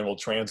career, and then we'll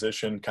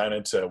transition kind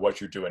of to what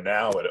you're doing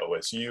now at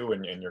OSU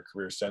and your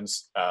career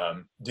since.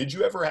 Did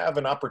you ever have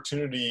an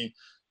opportunity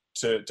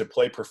to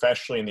play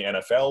professionally in the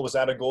NFL? Was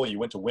that a goal? You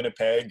went to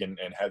Winnipeg and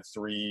had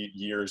 3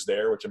 years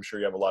there, which I'm sure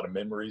you have a lot of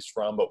memories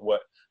from, but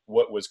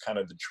what was kind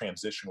of the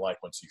transition like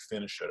once you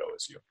finished at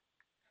OSU?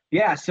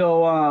 Yeah,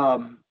 so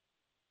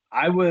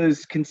I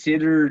was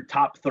considered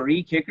top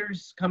 3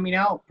 kickers coming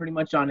out pretty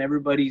much on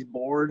everybody's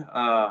board.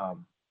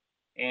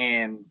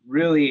 And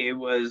really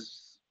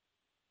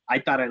I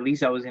thought at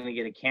least I was going to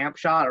get a camp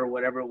shot or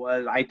whatever it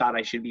was. I thought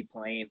I should be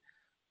playing.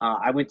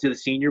 I went to the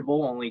Senior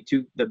Bowl, only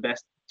the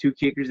best 2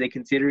 kickers they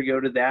consider go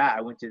to that.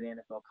 I went to the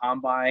NFL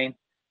Combine,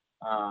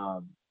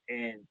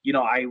 and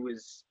I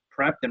was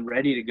prepped and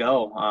ready to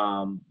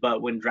go.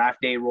 But when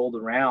draft day rolled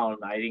around,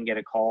 I didn't get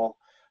a call.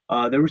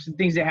 There were some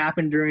things that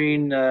happened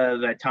during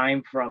that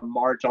time from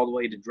March all the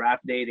way to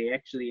draft day. They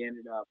actually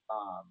ended up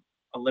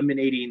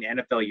eliminating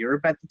NFL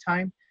Europe at the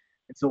time.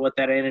 And so what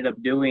that ended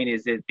up doing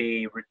is that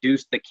they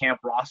reduced the camp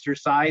roster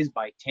size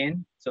by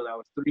 10. So that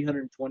was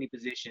 320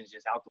 positions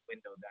just out the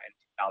window in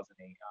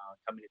 2008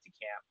 coming into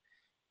camp.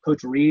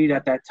 Coach Reed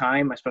at that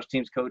time, my special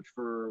teams coach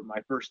for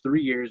my first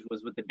 3 years,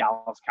 was with the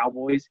Dallas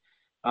Cowboys.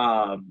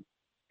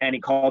 And he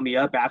called me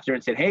up after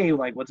and said, hey,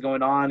 like, what's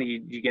going on?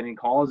 You get any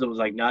calls? It was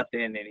like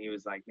nothing. And he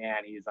was like,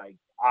 man, he's like,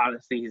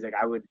 honestly, he's like,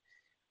 I would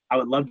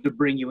love to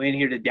bring you in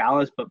here to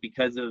Dallas, but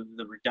because of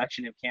the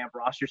reduction of camp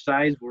roster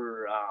size,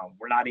 we're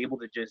not able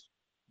to just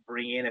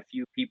bring in a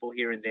few people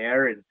here and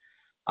there. And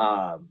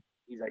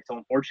he's like, so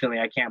unfortunately,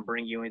 I can't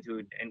bring you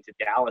into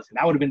Dallas. And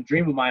that would have been a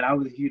dream of mine. I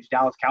was a huge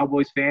Dallas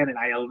Cowboys fan, and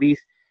I at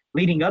least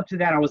leading up to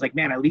that, I was like,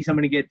 man, at least I'm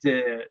going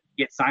to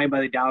get signed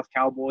by the Dallas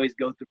Cowboys,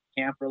 go through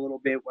camp for a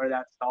little bit, wear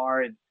that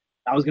star, and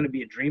that was going to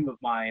be a dream of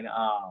mine.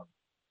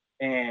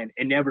 And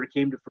it never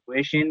came to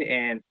fruition.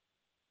 And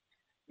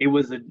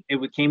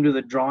it came to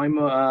the drawing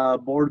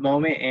board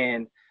moment.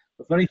 And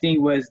the funny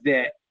thing was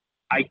that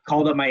I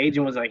called up my agent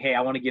and was like, hey,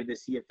 I want to give the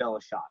CFL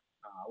a shot.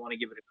 I want to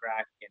give it a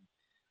crack.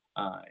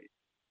 And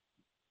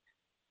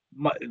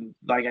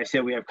like I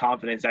said, we have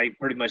confidence. I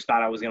pretty much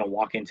thought I was going to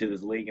walk into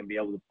this league and be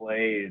able to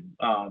play,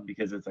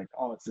 because it's like,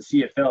 oh, it's the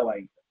CFL.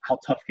 Like, how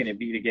tough can it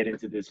be to get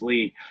into this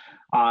league?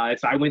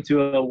 So I went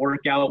to a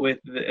workout with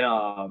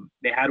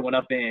they had one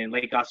up in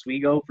Lake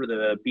Oswego for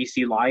the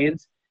BC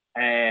Lions,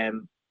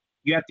 and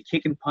you have to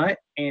kick and punt.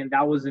 And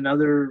that was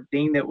another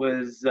thing that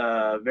was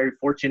very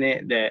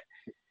fortunate that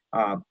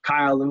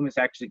Kyle Loomis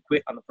actually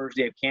quit on the first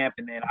day of camp,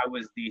 and then I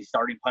was the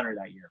starting punter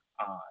that year.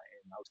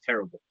 And I was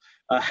terrible.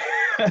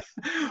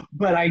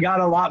 But I got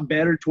a lot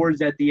better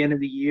towards at the end of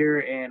the year,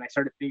 and I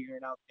started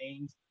figuring out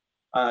things.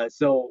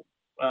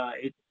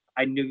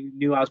 I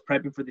knew I was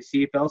prepping for the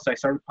CFL, so I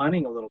started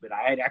punting a little bit.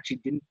 I actually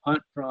didn't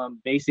punt from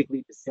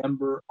basically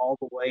December all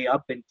the way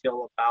up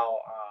until about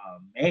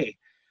May,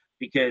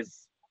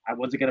 because I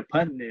wasn't going to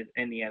punt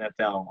in the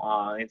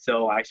NFL. And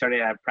so I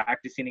started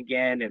practicing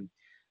again,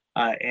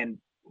 and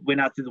went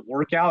out to the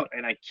workout,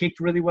 and I kicked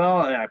really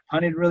well, and I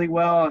punted really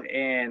well,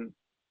 and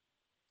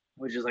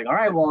was just like, all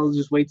right, well, I'll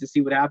just wait to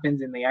see what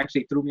happens. And they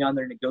actually threw me on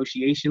their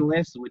negotiation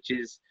list, which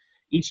is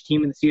each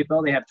team in the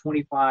CFL, they have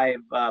 25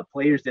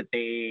 players that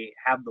they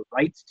have the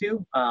rights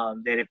to,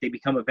 that if they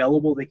become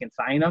available, they can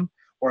sign them.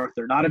 Or if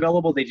they're not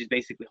available, they just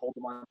basically hold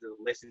them onto the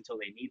list until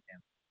they need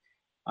them.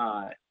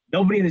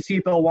 Nobody in the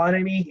CFL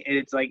wanted me.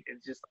 It's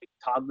just like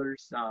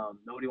toddlers.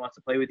 Nobody wants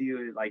to play with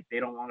you. Like, they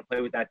don't want to play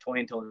with that toy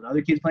until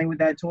another kid's playing with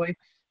that toy.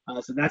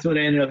 So that's what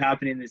ended up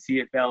happening in the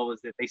CFL, was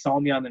that they saw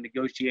me on the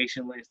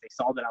negotiation list. They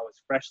saw that I was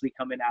freshly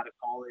coming out of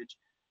college.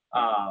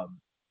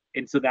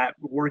 And so that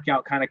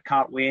workout kind of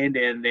caught wind,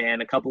 and then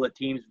a couple of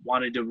teams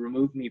wanted to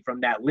remove me from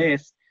that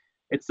list.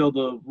 And so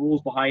the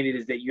rules behind it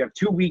is that you have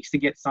 2 weeks to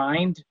get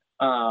signed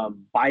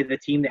by the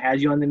team that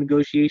has you on the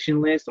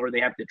negotiation list, or they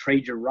have to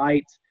trade your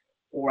rights.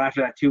 Or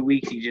after that 2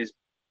 weeks, you just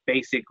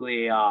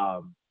basically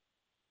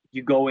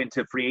you go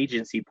into free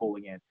agency pool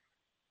again.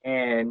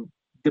 And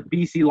the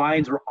BC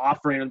Lions were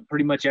offering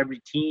pretty much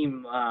every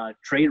team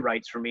trade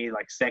rights for me,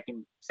 like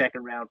second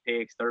round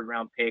picks, third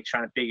round picks,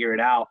 trying to figure it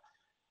out.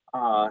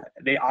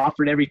 They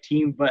offered every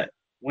team but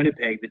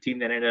Winnipeg, the team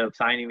that ended up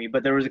signing me.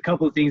 But there was a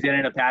couple of things that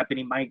ended up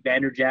happening. Mike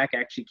Vanderjagt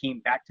actually came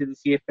back to the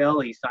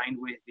CFL. He signed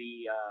with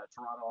the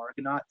Toronto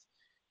Argonauts.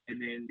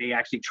 And then they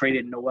actually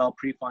traded Noel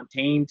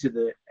Prefontaine to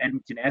the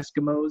Edmonton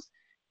Eskimos.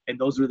 And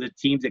those were the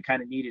teams that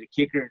kind of needed a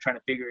kicker and trying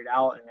to figure it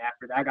out. And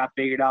after that got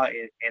figured out,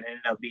 it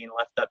ended up being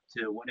left up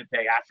to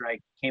Winnipeg. After I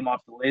came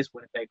off the list,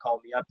 Winnipeg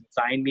called me up and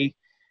signed me.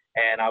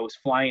 And I was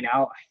flying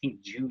out, I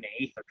think, June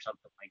 8th or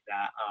something like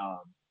that.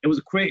 It was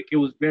quick. It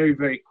was very,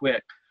 very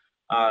quick.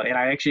 And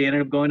I actually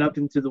ended up going up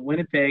into the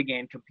Winnipeg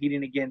and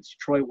competing against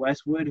Troy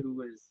Westwood, who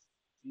was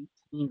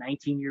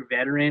 19-year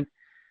veteran.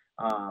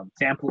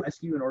 Sam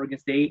Pileski in Oregon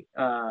State,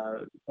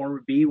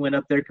 former B, went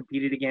up there,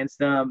 competed against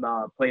them,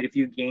 played a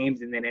few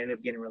games, and then ended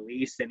up getting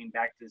released, sending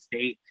back to the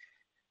state.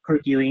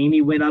 Kirk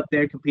Iuliini went up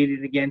there,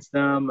 competed against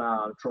them.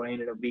 Troy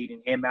ended up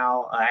beating him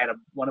out. I had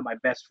one of my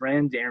best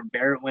friends, Aaron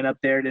Barrett, went up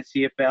there to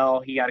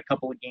CFL. He got a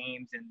couple of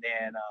games, and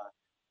then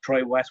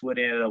Troy Westwood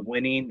ended up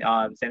winning,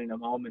 sending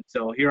him home. And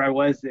so here I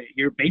was,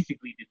 here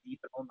basically to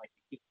deep home, like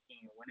the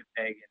king in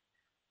Winnipeg. And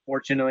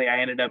fortunately, I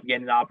ended up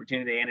getting the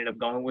opportunity. They ended up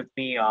going with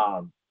me.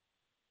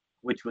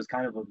 Which was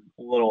kind of a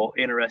little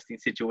interesting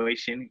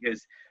situation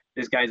because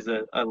this guy's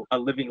a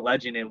living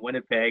legend in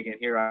Winnipeg, and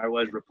here I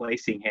was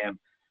replacing him.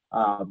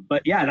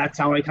 But yeah, that's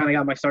how I kind of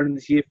got my start in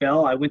the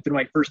CFL. I went through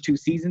my first 2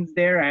 seasons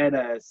there. I had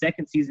a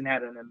second season,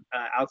 had an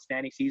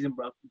outstanding season,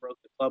 broke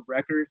the club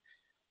record.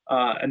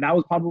 And that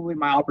was probably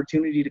my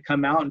opportunity to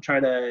come out and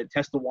try to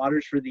test the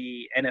waters for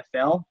the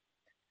NFL.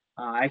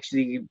 I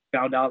actually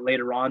found out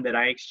later on that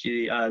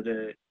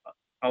the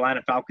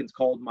Atlanta Falcons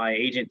called my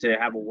agent to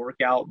have a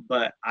workout,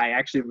 but I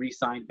actually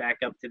re-signed back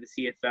up to the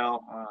CFL.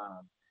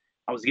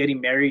 I was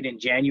getting married in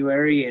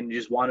January and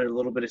just wanted a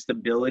little bit of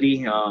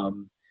stability.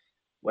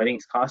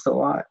 Weddings cost a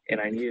lot,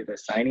 and I needed a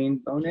signing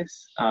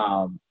bonus.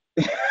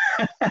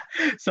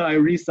 So I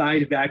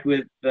re-signed back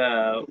with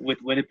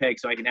Winnipeg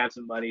so I can have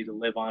some money to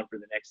live on for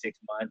the next 6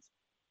 months,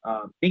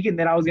 thinking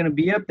that I was going to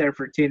be up there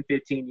for 10,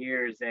 15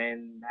 years,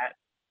 and that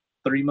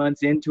 3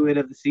 months into it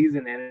of the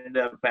season, ended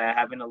up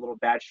having a little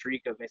bad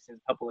streak of missing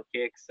a couple of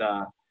kicks.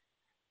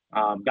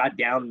 Got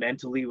down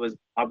mentally was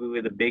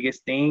probably the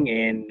biggest thing,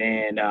 and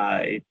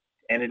it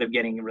ended up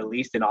getting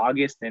released in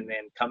August, and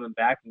then coming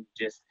back and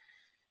just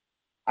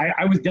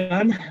I was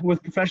done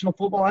with professional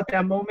football at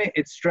that moment.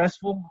 It's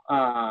stressful.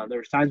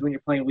 There's times when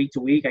you're playing week to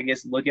week. I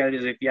guess look at it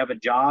as if you have a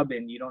job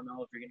and you don't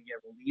know if you're going to get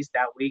released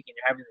that week, and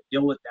you're having to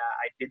deal with that.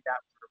 I did that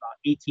for about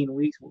 18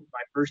 weeks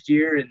my first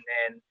year, and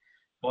then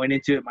going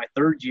into it my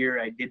third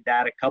year, I did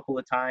that a couple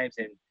of times,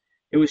 and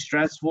it was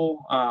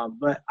stressful.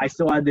 But I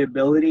still had the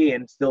ability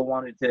and still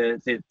wanted to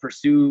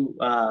pursue,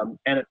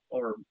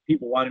 or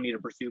people wanted me to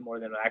pursue more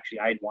than actually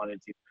I'd wanted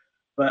to.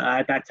 But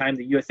at that time,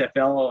 the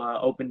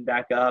USFL opened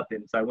back up,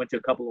 and so I went to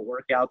a couple of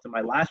workouts. And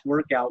my last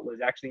workout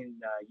was actually in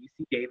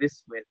UC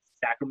Davis with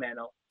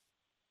Sacramento,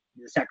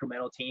 the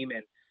Sacramento team,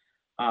 and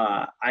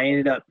I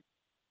ended up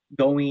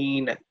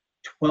going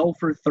 12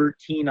 for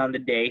 13 on the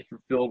day for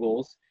field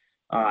goals.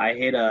 I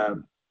hit a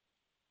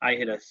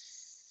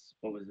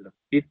what was it, a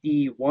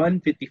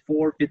 51,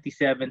 54,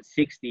 57,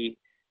 60,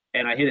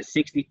 and I hit a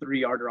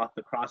 63-yarder off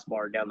the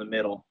crossbar down the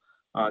middle.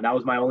 That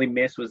was my only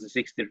miss, was a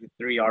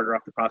 63-yarder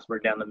off the crossbar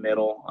down the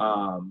middle.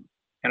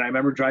 And I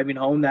remember driving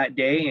home that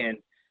day, and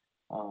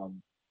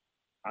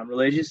I'm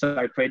religious, so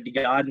I prayed to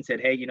God and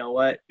said, hey, you know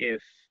what?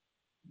 If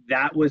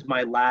that was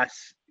my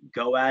last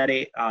go at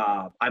it,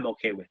 I'm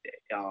okay with it.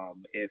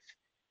 If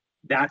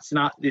that's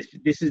not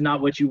this is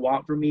not what you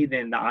want from me,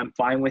 then I'm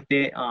fine with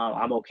it.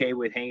 I'm okay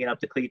with hanging up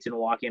the cleats and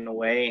walking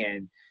away.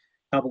 And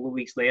a couple of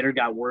weeks later,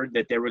 got word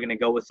that they were going to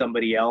go with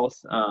somebody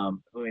else,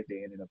 who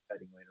they ended up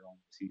cutting later on in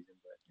the season.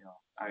 But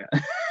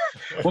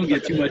I won't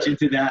get too much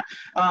into that.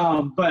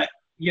 But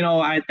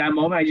at that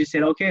moment, I just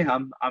said, okay,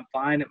 I'm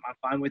fine. I'm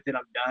fine with it.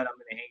 I'm done. I'm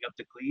going to hang up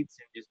the cleats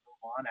and just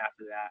move on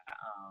after that.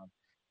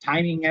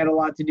 Timing had a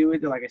lot to do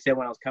with it. Like I said,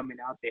 when I was coming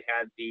out, they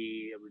had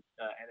the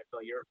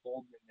NFL Europe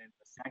Bowl, and then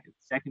the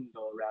second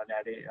go around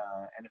at it,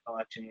 NFL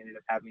actually ended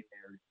up having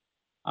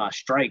their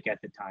strike at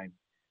the time.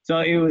 So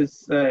it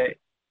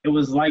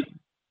was like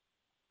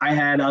I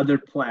had other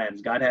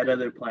plans. God had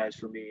other plans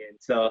for me, and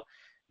so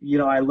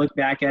I look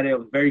back at it. I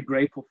was very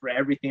grateful for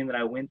everything that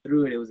I went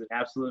through. It was an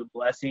absolute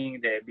blessing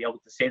to be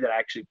able to say that I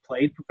actually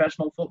played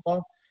professional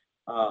football.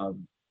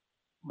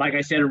 Like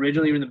I said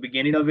originally in the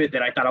beginning of it,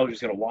 that I thought I was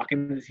just going to walk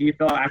into the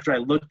CFL. After I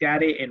looked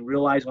at it and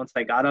realized once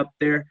I got up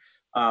there,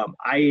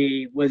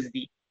 there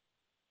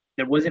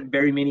wasn't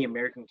very many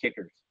American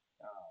kickers.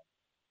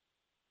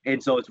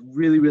 And so it's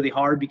really, really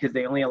hard because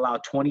they only allow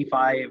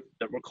 25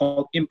 that were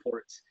called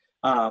imports,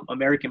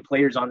 American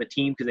players on the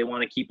team, because they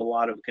want to keep a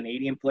lot of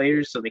Canadian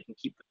players so they can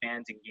keep the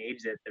fans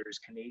engaged that there's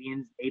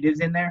Canadian natives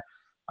in there.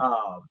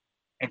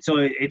 And so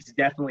it's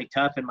definitely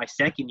tough. In my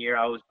second year,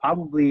 I was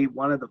probably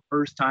one of the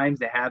first times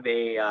to have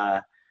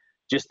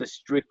just a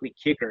strictly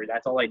kicker.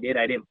 That's all I did.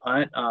 I didn't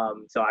punt.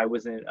 So I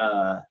wasn't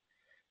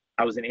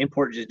I was an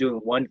import just doing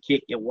one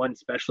kick and one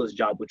specialist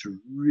job, which was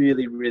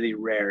really, really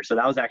rare. So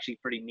that was actually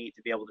pretty neat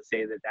to be able to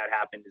say that that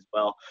happened as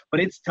well.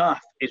 But it's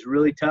tough. It's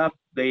really tough.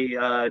 They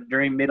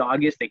during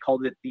mid-August, they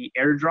called it the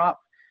airdrop.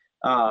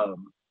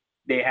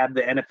 They had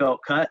the NFL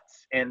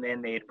cuts, and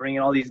then they'd bring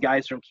in all these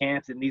guys from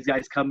camps, and these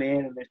guys come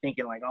in, and they're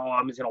thinking like, oh,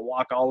 I'm just going to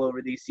walk all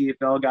over these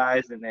CFL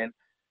guys, and then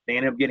they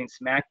end up getting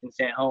smacked and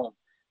sent home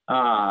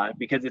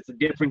because it's a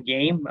different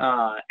game.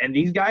 And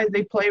these guys,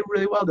 they play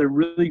really well. They're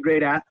really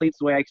great athletes.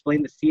 The way I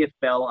explain the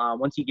CFL,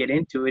 once you get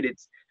into it,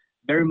 it's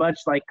very much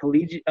like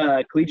collegiate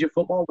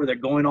football where they're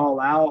going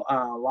all out,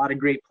 a lot of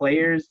great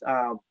players,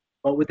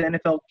 but with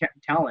NFL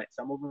talent.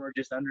 Some of them are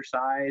just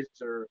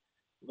undersized or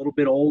a little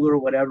bit older,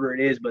 whatever it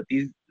is, but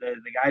the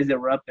guys that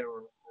were up there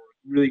were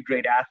really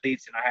great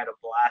athletes, and I had a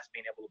blast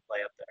being able to play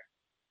up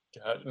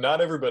there.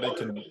 Not everybody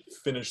can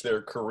finish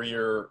their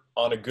career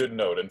on a good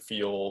note and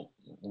feel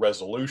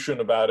resolution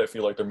about it,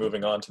 feel like they're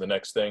moving on to the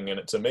next thing. And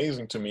it's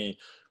amazing to me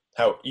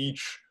how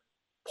each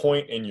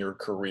point in your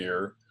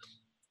career,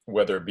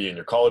 whether it be in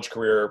your college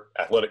career,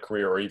 athletic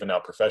career, or even now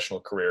professional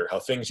career, how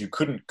things you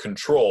couldn't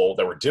control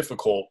that were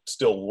difficult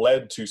still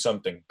led to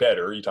something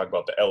better. You talk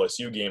about the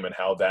LSU game and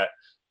how that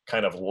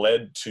kind of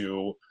led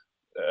to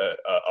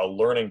a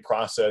learning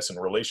process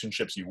and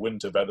relationships you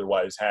wouldn't have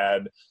otherwise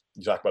had.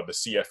 You talk about the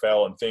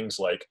CFL and things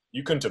like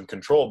you couldn't have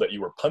controlled that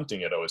you were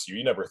punting at OSU.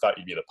 You never thought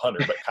you'd be the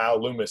punter, but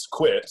Kyle Loomis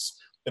quits.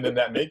 And then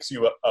that makes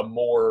you a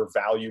more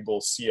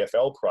valuable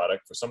CFL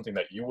product for something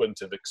that you wouldn't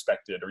have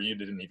expected or you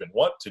didn't even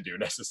want to do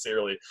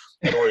necessarily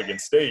at Oregon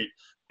State.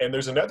 And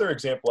there's another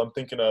example I'm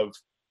thinking of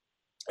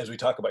as we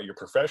talk about your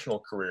professional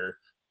career.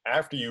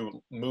 After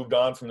you moved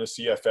on from the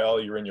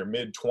CFL, you're in your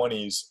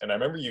mid-20s, and I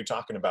remember you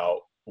talking about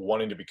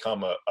wanting to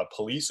become a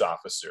police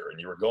officer, and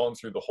you were going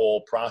through the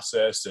whole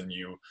process, and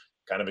you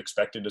kind of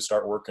expected to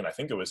start working. I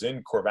think it was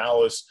in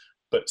Corvallis,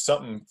 but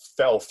something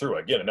fell through.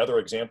 Again, another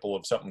example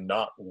of something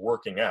not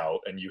working out,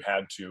 and you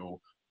had to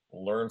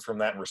learn from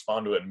that and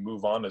respond to it and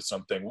move on to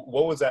something.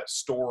 What was that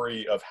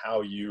story of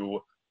how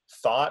you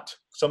thought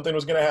something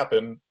was going to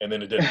happen, and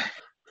then it didn't?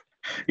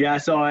 Yeah,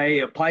 so I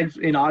applied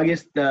in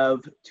August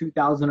of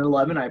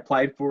 2011. I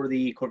applied for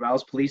the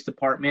Corvallis Police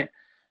Department.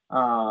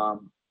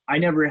 I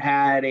never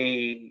had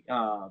a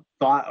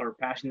thought or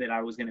passion that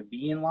I was going to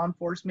be in law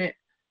enforcement,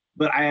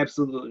 but I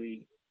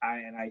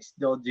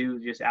still do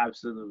just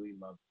absolutely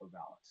love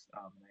Corvallis.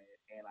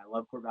 And I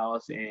love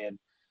Corvallis, and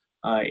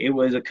it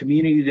was a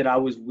community that I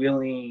was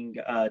willing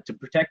to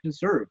protect and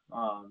serve.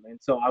 And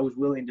so I was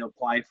willing to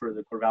apply for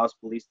the Corvallis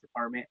Police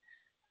Department.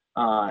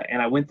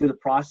 And I went through the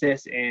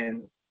process,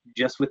 and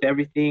just with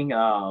everything,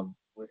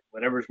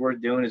 whatever's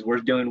worth doing is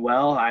worth doing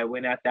well. I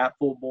went at that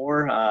full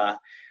bore.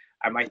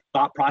 My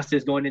thought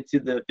process going into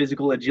the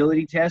physical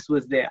agility test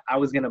was that I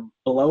was going to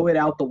blow it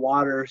out the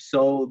water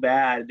so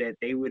bad that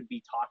they would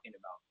be talking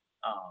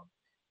about.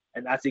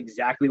 And that's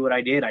exactly what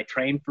I did. I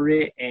trained for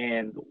it,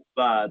 and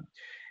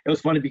it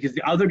was funny because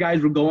the other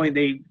guys were going,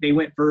 they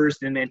went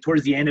first, and then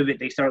towards the end of it,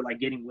 they started like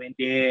getting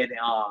winded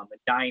and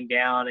dying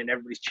down, and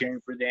everybody's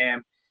cheering for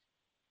them.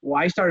 Well,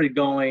 I started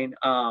going,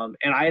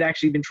 and I had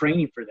actually been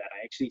training for that.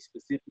 I actually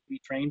specifically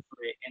trained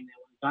for it. And then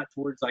when I got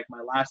towards like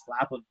my last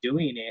lap of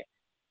doing it,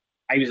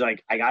 I was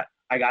like, I got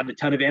a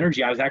ton of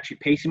energy. I was actually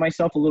pacing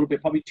myself a little bit,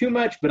 probably too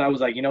much, but I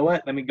was like, you know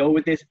what, let me go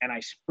with this. And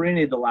I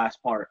sprinted the last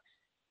part.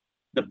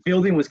 The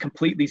building was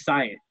completely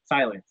silent.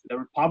 There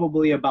were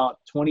probably about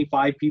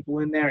 25 people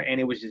in there, and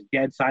it was just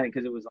dead silent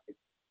because it was like,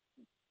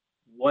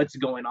 what's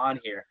going on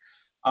here?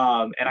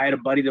 And I had a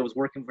buddy that was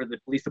working for the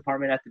police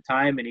department at the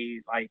time, and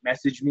he like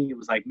messaged me. It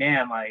was like,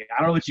 man, like, I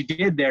don't know what you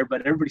did there,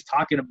 but everybody's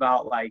talking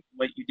about like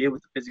what you did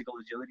with the physical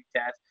agility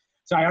test.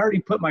 So I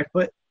already put my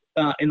foot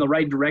in the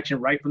right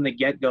direction right from the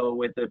get-go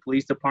with the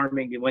police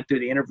department. It went through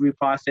the interview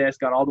process,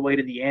 got all the way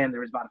to the end.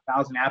 There was about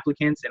 1,000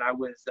 applicants, and I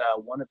was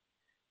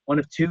one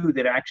of two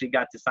that actually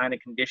got to sign a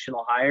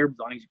conditional hire as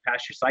long as you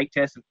pass your psych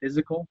test and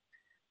physical.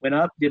 Went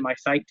up, did my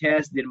psych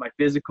test, did my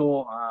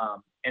physical,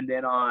 and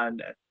then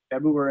on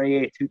February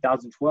 8,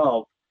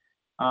 2012,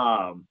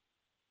 I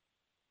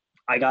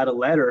got a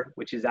letter,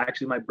 which is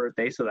actually my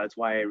birthday, so that's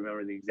why I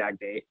remember the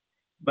exact date.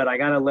 But I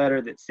got a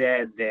letter that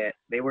said that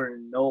they were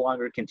no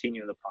longer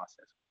continuing the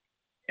process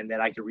and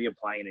that I could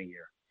reapply in a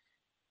year.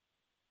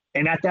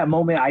 And at that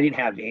moment, I didn't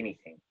have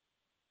anything.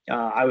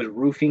 I was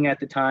roofing at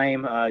the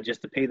time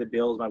just to pay the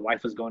bills. My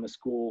wife was going to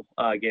school,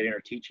 getting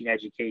her teaching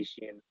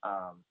education.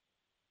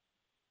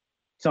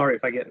 Sorry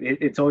if I get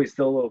it's always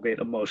still a little bit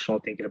emotional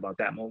thinking about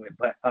that moment,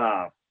 but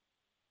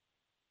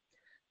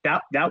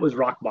that was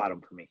rock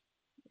bottom for me.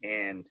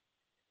 And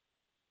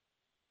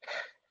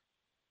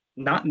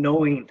not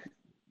knowing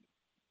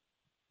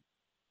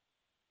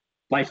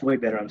life's way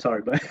better, I'm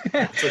sorry, but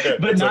okay.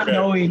 But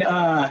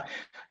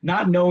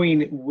not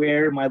knowing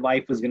where my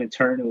life was going to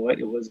turn and what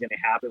it was going to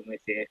happen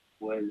with it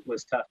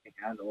was tough to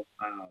handle.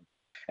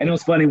 And it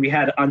was funny, we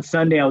had on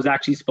Sunday, I was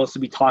actually supposed to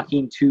be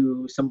talking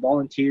to some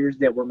volunteers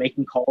that were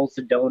making calls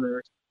to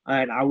donors.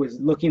 And I was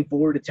looking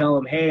forward to tell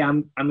them, hey,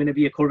 I'm going to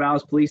be a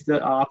Corvallis police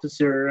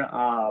officer.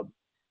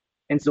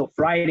 And so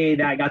Friday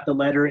that I got the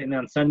letter, and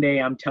on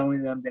Sunday I'm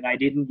telling them that I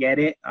didn't get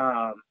it.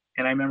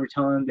 And I remember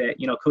telling them that,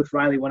 Coach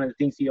Riley, one of the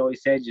things he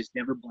always said, just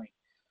never blink.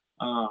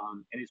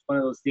 And it's one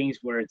of those things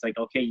where it's like,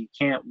 okay, you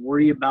can't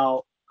worry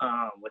about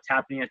what's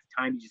happening at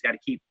the time. You just got to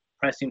keep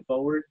pressing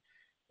forward.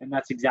 And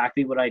that's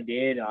exactly what I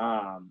did.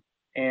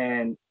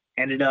 And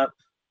ended up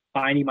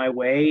finding my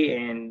way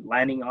and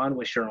landing on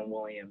with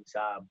Sherwin-Williams.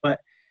 But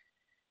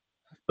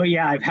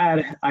yeah,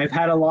 I've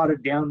had a lot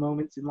of down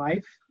moments in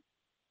life,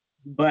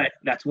 but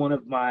that's one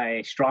of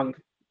my strong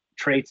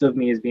traits of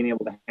me, is being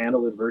able to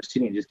handle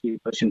adversity and just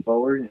keep pushing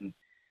forward. And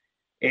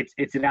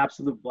it's an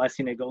absolute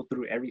blessing to go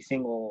through every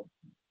single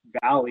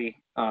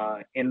valley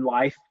in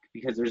life,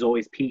 because there's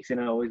always peaks and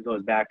it always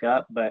goes back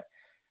up. But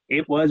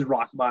it was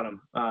rock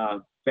bottom,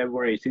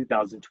 February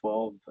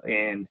 2012,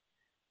 and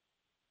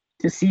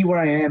to see where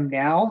I am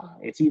now,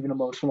 it's even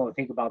emotional to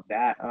think about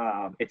that.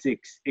 It's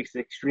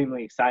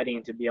extremely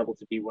exciting to be able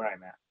to be where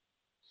I'm at.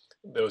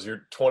 It was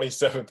your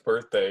 27th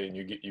birthday, and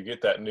you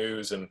get that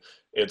news, and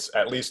it's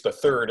at least the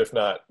third, if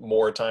not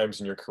more, times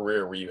in your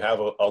career where you have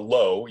a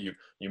low. You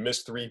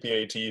missed 3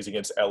 PATs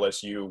against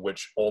LSU,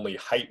 which only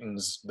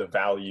heightens the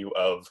value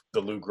of the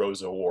Lou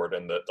Groza Award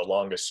and the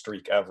longest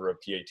streak ever of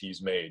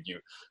PATs made. You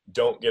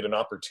don't get an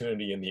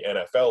opportunity in the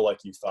NFL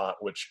like you thought,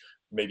 which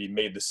maybe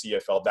made the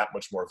CFL that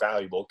much more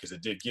valuable, because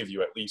it did give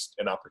you at least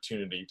an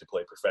opportunity to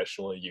play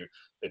professionally.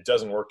 It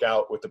doesn't work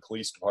out with the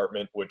police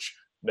department, which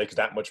makes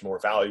that much more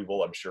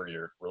valuable. I'm sure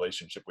your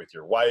relationship with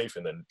your wife,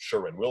 and then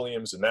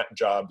Sherwin-Williams, and that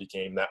job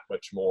became that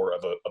much more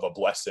of a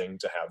blessing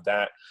to have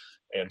that.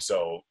 And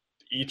so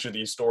each of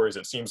these stories,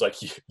 it seems like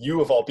you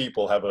of all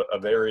people have a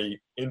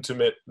very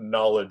intimate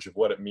knowledge of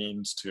what it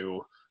means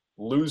to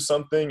lose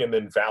something and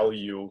then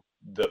value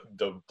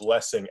the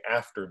blessing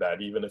after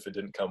that, even if it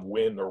didn't come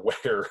when or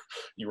where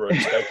you were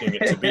expecting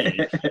it to be.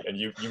 And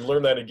you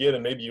learn that again,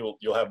 and maybe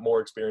you'll have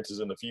more experiences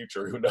in the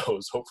future. Who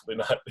knows? Hopefully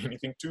not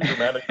anything too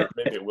dramatic, or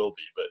maybe it will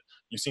be, but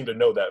you seem to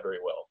know that very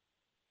well.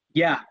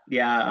 Yeah.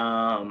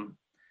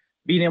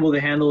 Being able to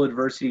handle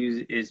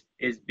adversity is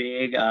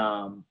big.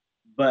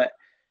 But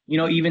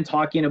even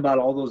talking about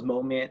all those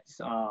moments,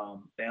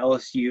 the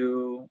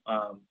LSU,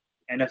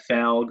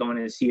 NFL, going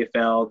into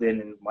CFL,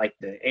 then like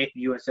the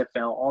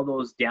USFL, all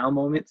those down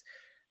moments.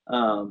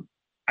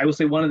 I will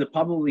say one of the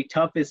probably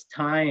toughest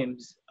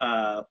times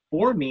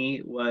for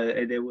me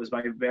was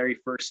my very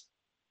first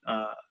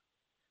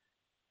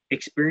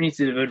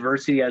experiences of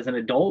adversity as an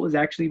adult was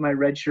actually my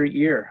redshirt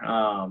year.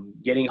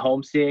 Getting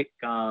homesick,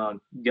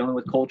 dealing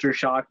with culture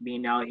shock,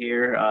 being out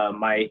here.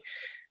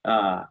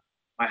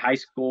 My high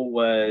school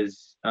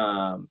was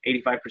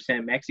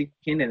 85%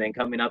 Mexican, and then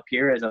coming up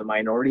here as a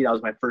minority, that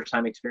was my first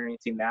time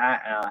experiencing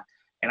that.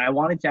 And I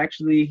wanted to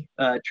actually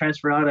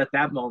transfer out at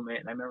that moment.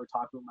 And I remember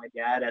talking with my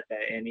dad at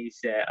that, and he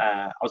said,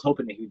 I was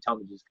hoping that he would tell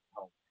me just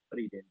come home, but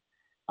he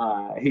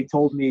didn't. He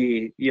told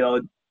me,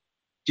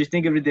 just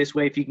think of it this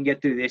way: if you can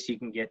get through this, you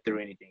can get through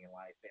anything in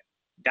life. And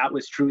that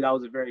was true. That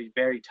was a very,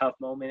 very tough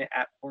moment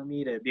for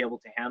me to be able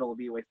to handle,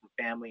 be away from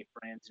family and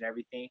friends and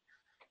everything.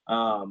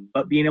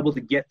 But being able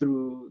to get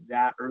through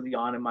that early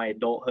on in my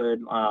adulthood,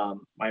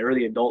 my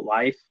early adult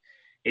life,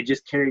 it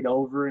just carried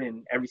over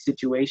in every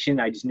situation.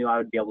 I just knew I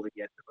would be able to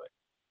get through it.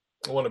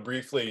 I want to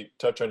briefly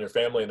touch on your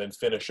family and then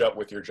finish up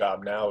with your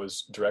job now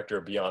as director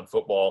of Beyond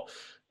Football.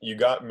 You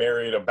got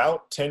married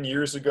about 10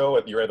 years ago.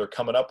 You're either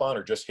coming up on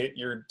or just hit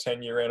your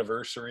 10-year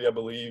anniversary, I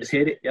believe. Just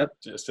hit it, yep.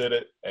 Just hit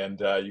it. And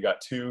you got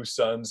 2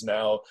 sons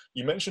now.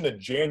 You mentioned a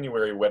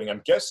January wedding.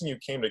 I'm guessing you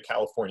came to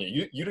California.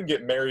 You didn't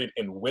get married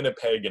in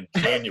Winnipeg in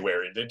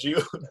January, did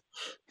you?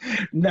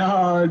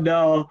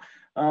 No.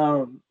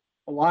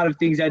 A lot of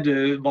things had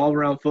to evolve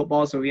around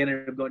football, so we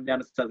ended up going down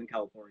to Southern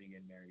California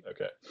getting married.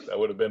 Okay. That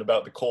would have been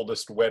about the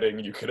coldest wedding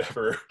you could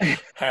ever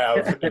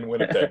have in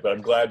Winnipeg, but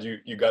I'm glad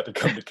you got to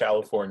come to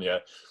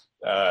California.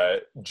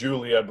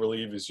 Julie, I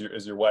believe, is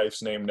your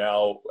wife's name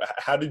now.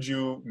 How did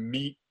you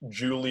meet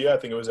Julia? I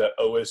think it was at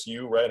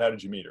OSU, right? How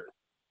did you meet her?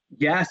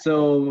 Yeah,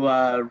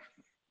 so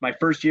my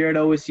first year at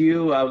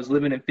OSU, I was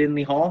living in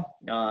Finley Hall,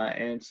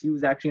 and she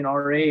was actually an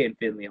RA in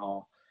Finley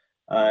Hall.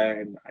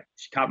 And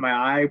she caught my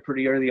eye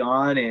pretty early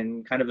on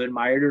and kind of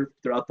admired her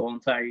throughout the whole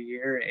entire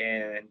year.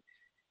 And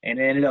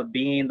it ended up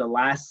being the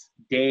last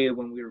day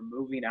when we were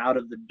moving out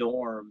of the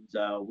dorms.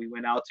 We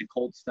went out to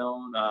Cold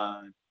Stone,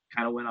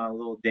 kind of went on a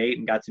little date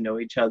and got to know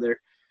each other.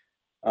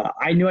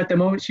 I knew at the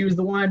moment she was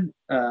the one,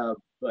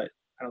 but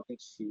I don't think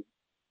she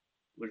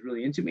was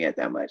really into me at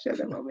that moment.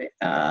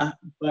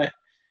 But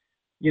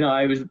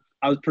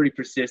I was pretty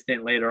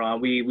persistent later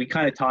on. We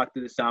kind of talked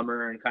through the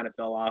summer and kind of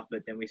fell off,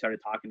 but then we started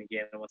talking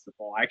again once the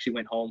fall. I actually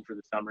went home for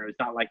the summer. It's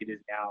not like it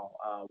is now,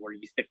 where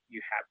you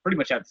pretty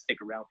much have to stick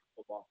around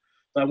for football.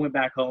 So I went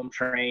back home,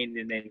 trained,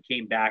 and then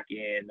came back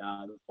in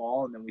the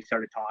fall, and then we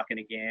started talking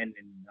again.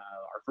 And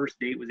our first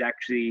date was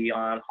actually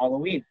on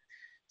Halloween.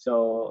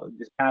 So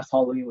this past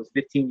Halloween was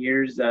 15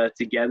 years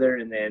together,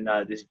 and then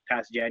this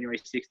past January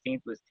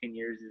 16th was 10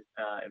 years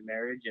in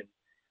marriage. And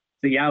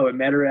so, yeah, we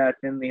met her at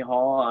Finley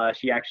Hall.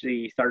 She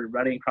actually started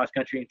running cross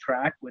country and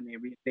track when they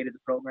reinstated the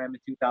program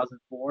in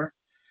 2004.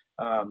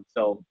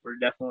 So we're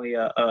definitely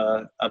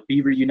a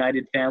Beaver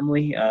United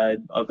family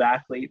of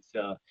athletes.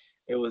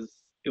 It was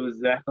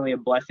definitely a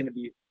blessing to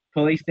be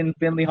placed in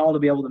Finley Hall to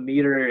be able to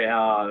meet her,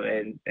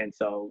 and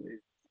so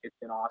it's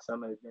been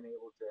awesome. I've been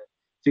able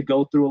to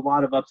go through a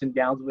lot of ups and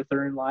downs with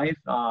her in life,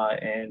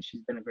 and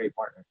she's been a great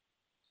partner.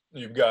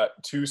 You've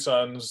got two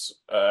sons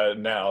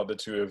now, the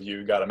two of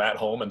you got them at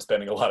home and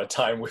spending a lot of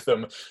time with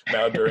them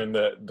now during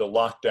the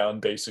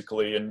lockdown,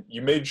 basically. And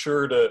you made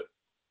sure to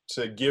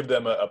give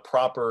them a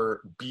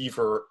proper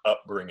Beaver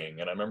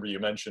upbringing. And I remember you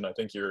mentioned, I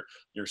think your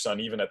son,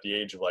 even at the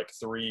age of like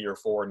 3 or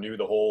 4, knew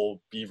the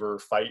whole Beaver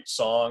fight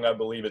song. I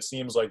believe it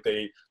seems like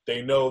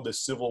they know the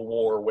Civil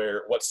War,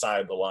 what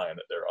side of the line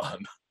that they're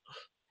on.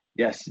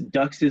 Yes,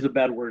 ducks is a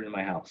bad word in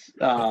my house.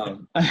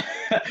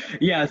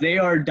 Yeah, they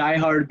are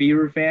diehard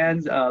Beaver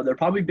fans. They're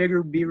probably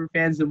bigger Beaver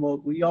fans than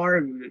what we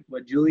are,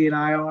 what Julie and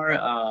I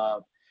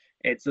are.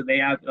 And so they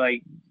have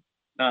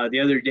the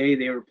other day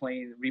they were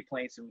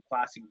replaying some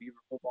classic Beaver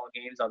football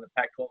games on the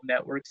Pac-12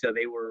 network. So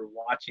they were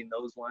watching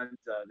those ones.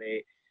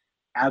 They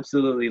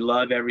absolutely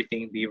love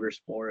everything Beaver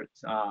sports.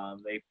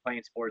 They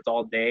play sports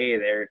all day.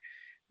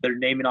 They're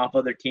naming off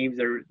other teams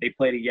they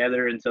play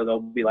together, and so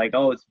they'll be like,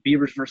 oh, it's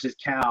Beavers versus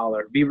Cal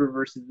or Beaver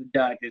versus the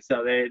Duck. And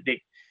so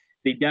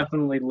they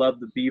definitely love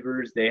the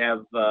Beavers. They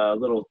have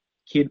little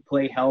kid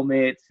play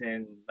helmets,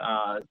 and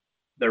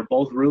their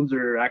both rooms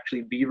are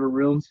actually Beaver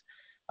rooms.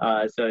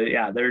 So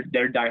yeah,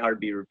 they're diehard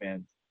Beaver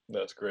fans.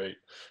 That's great.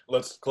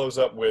 Let's close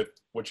up with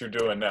what you're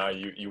doing now.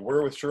 You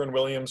were with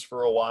Sherwin-Williams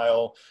for a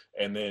while,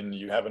 and then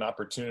you have an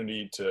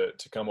opportunity to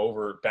come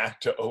over back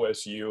to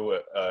OSU,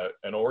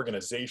 an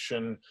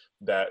organization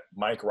that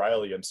Mike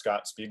Riley and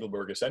Scott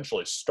Spiegelberg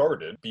essentially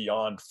started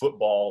beyond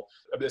football,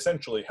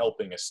 essentially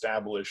helping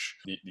establish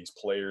these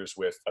players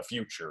with a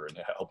future and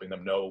helping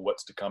them know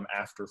what's to come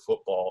after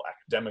football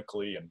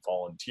academically and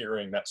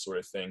volunteering, that sort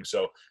of thing.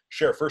 So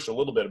share first a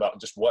little bit about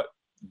just what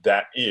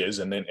that is,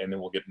 and then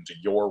we'll get into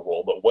your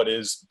role. But what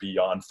is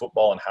Beyond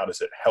Football, and how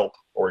does it help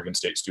Oregon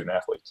State student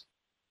athletes?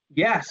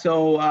 Yeah,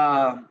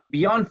 so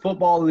Beyond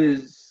Football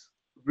is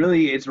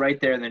really, it's right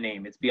there in the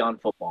name. It's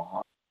Beyond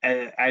Football.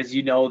 As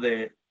you know,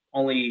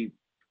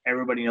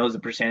 everybody knows the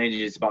percentage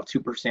is about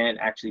 2%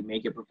 actually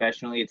make it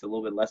professionally. It's a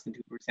little bit less than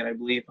 2%, I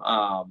believe.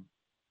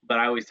 But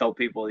I always tell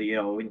people,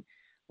 when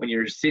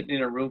you're sitting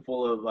in a room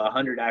full of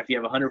 100, if you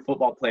have 100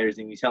 football players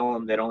and you tell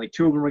them that only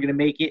 2 of them are going to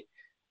make it,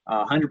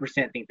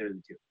 100% think they're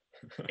the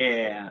 2.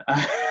 Yeah.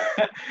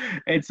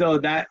 And so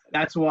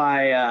that's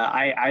why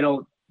I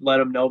don't let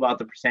them know about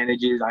the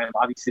percentages.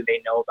 Obviously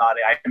they know about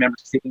it. I remember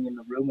sitting in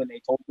the room when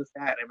they told us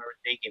that, and I remember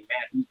thinking,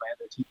 man, who's my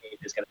other teammate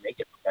that's going to make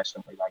it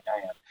professionally like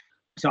I am?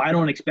 So I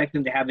don't expect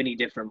them to have any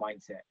different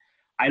mindset.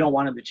 I don't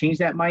want them to change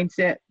that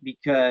mindset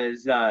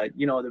because,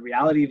 the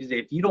reality is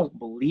if you don't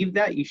believe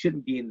that, you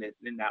shouldn't be in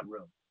that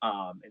room.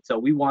 And so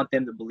we want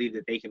them to believe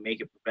that they can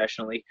make it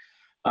professionally.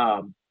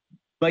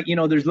 But,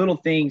 there's little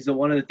things. So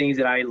one of the things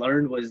that I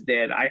learned was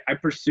that I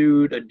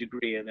pursued a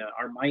degree, and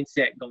our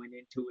mindset going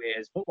into it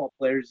as football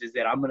players is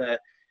that I'm going to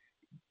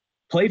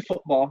play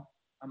football,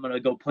 I'm going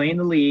to go play in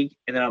the league,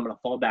 and then I'm going to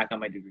fall back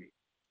on my degree.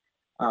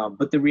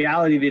 But the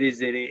reality of it is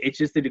that it's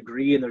just a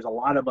degree, and there's a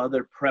lot of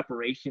other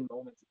preparation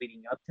moments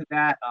leading up to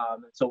that.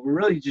 And so we're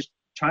really just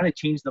trying to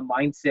change the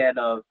mindset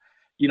of,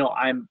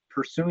 I'm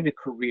pursuing a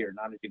career,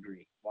 not a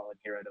degree, while I'm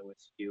here at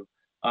OSU.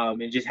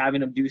 And just having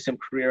them do some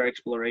career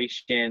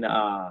exploration.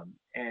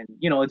 And,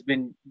 it's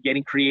been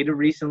getting creative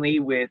recently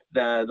with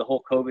the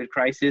whole COVID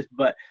crisis.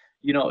 But,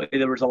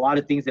 there was a lot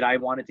of things that I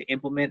wanted to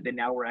implement that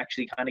now we're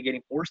actually kind of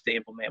getting forced to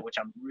implement, which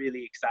I'm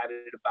really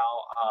excited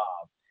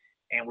about.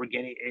 And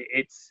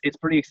it's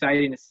pretty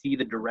exciting to see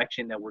the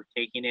direction that we're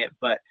taking it.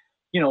 But,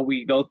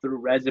 we go through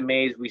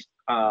resumes.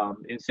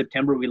 In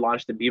September, we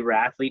launched the Beaver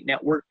Athlete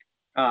Network,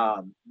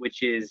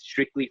 which is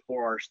strictly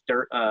for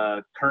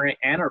our current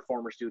and our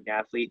former student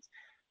athletes.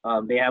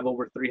 They have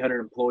over 300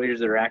 employers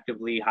that are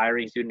actively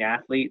hiring student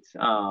athletes.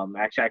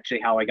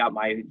 Actually, how I got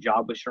my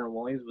job with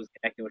Sherwin-Williams was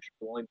connecting with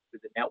Sherwin-Williams through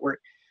the network.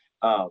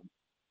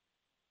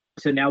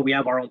 So now we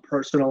have our own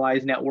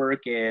personalized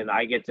network, and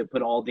I get to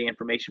put all the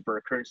information for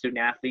our current student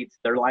athletes.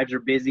 Their lives are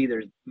busy.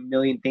 There's a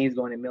million things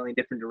going in a million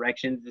different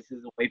directions. This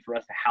is a way for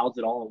us to house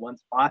it all in one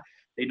spot.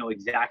 They know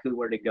exactly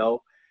where to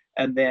go.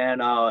 And then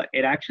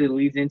it actually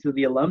leads into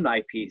the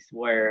alumni piece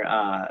where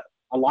a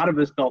lot of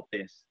us felt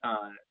this.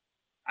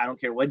 I don't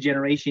care what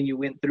generation you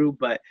went through,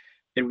 but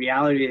the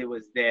reality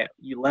was that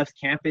you left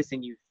campus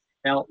and you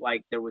felt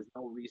like there was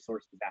no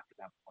resources after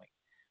that point.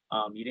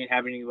 You didn't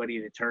have anybody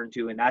to turn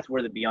to, and that's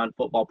where the Beyond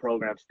Football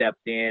program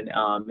stepped in.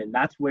 And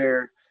that's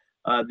where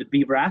the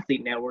Beaver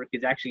Athlete Network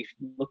is actually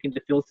looking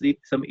to fill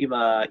some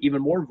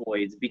even more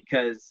voids,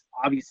 because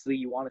obviously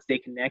you want to stay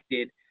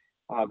connected,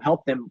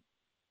 help them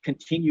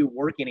continue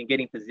working and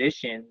getting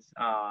positions,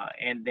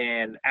 and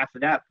then after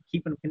that,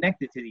 keeping them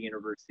connected to the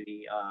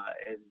university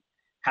and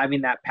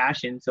having that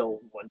passion. So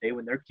one day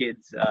when their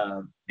kids,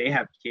 they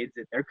have kids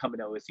that they're coming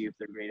to OSU if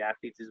they're great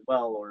athletes as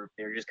well, or if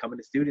they're just coming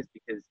to students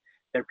because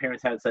their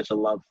parents had such a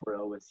love for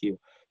OSU.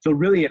 So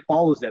really it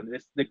follows them.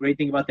 The great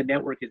thing about the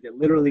network is that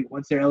literally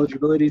once their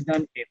eligibility is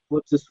done, it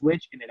flips a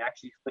switch and it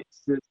actually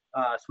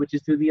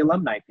switches to the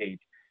alumni page.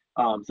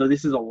 So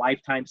this is a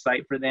lifetime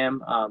site for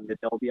them that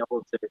they'll be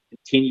able to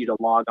continue to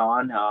log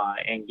on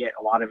and get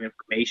a lot of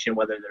information,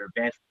 whether they're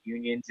events,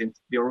 reunions, and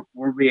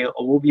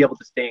we'll be able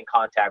to stay in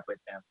contact with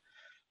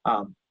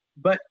them.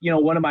 But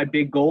one of my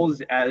big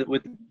goals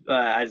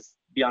as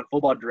Beyond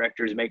Football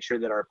director is make sure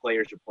that our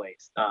players are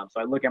placed. So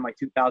I look at my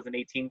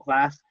 2018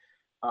 class.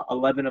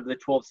 11 of the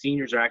 12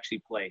 seniors are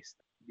actually placed.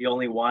 The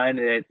only one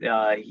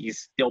that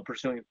he's still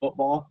pursuing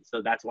football,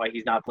 so that's why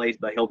he's not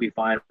placed, but he'll be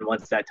fine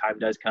once that time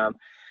does come.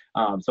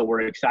 So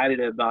we're excited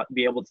about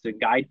be able to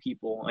guide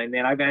people. And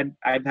then I've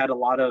had a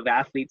lot of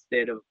athletes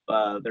that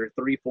have they're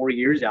 3-4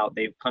 years out.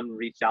 They've come and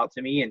reached out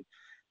to me and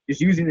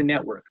just using the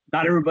network.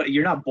 Not everybody,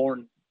 you're not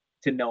born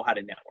to know how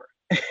to network.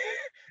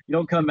 You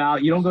don't come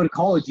out, you don't go to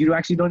college. You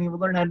actually don't even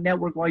learn how to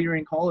network while you're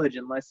in college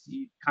unless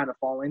you kind of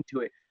fall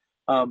into it.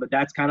 But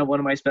that's kind of one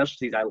of my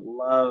specialties. I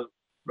love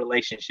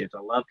relationships.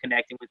 I love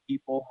connecting with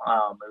people.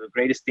 The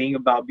greatest thing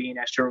about being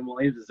at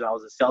Sherwin-Williams is I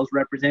was a sales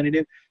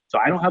representative. So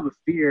I don't have a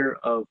fear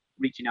of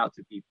reaching out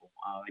to people.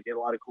 I did a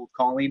lot of cold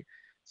calling,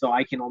 so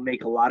I can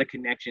make a lot of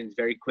connections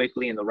very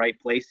quickly in the right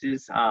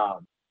places.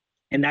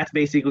 And that's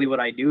basically what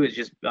I do is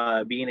just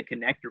being a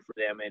connector for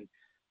them and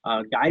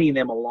guiding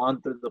them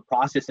along through the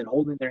process and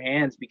holding their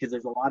hands, because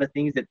there's a lot of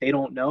things that they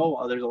don't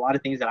know. There's a lot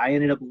of things that I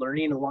ended up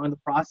learning along the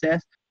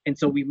process. And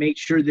so we make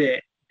sure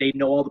that they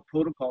know all the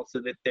protocols so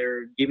that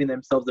they're giving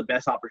themselves the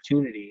best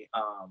opportunity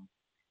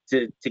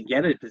to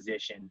get a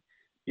position.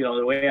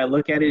 The way I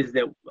look at it is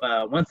that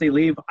once they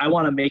leave, I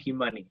want them making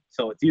money.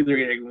 So it's either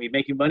they're going to be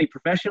making money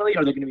professionally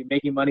or they're going to be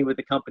making money with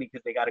the company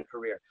because they got a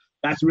career.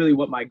 That's really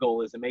what my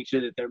goal is, to make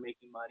sure that they're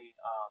making money,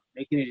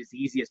 making it as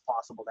easy as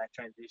possible, that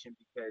transition,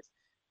 because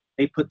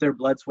they put their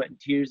blood, sweat, and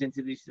tears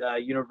into this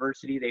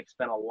university. They've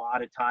spent a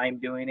lot of time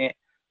doing it.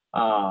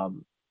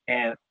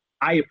 And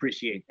I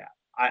appreciate that.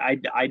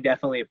 I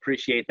definitely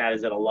appreciate that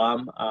as an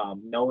alum,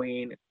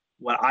 knowing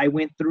what I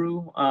went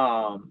through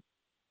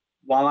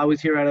while I was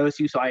here at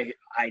OSU. So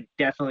I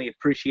definitely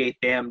appreciate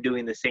them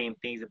doing the same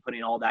things and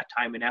putting all that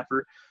time and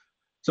effort.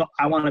 So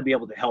I want to be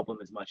able to help them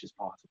as much as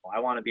possible. I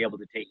want to be able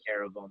to take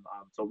care of them.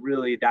 So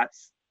really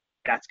that's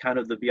kind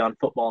of the Beyond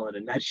Football in a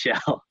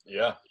nutshell.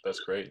 Yeah, that's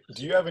great.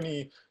 Do you have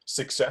any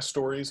success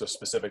stories, a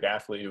specific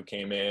athlete who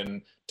came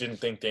in,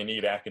 didn't think they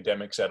need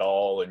academics at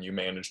all, and you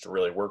managed to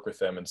really work with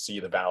them and see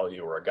the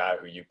value, or a guy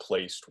who you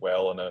placed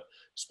well in a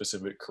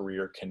specific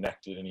career,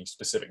 connected? Any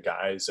specific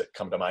guys that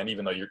come to mind,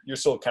 even though you're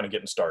still kind of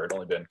getting started,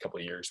 only been a couple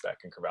of years back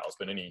in Corvallis,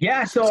 but any?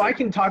 Yeah, so I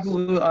can talk a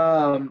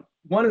little.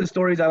 One of the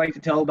stories I like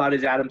to tell about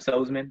is Adam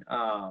Sozman.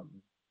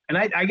 And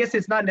I guess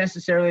it's not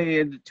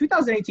necessarily – the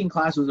 2018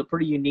 class was a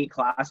pretty unique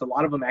class. A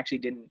lot of them actually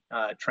didn't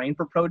train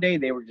for pro day.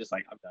 They were just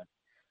like, I'm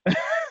done.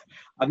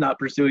 I'm not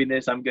pursuing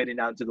this. I'm getting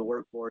out into the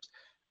workforce.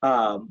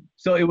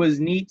 So it was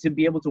neat to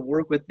be able to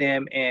work with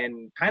them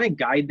and kind of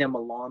guide them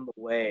along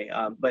the way.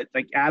 But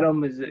like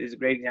Adam is a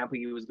great example.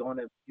 He was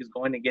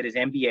going to get his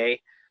MBA.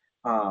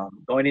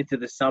 Going into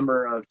the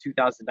summer of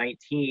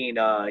 2019,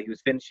 he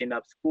was finishing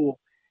up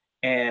school,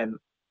 and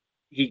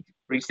he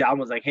reached out and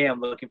was like, hey, I'm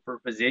looking for a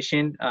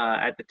position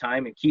at the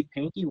time. And Keith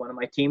Pankey, one of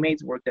my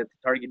teammates, worked at the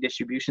Target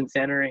Distribution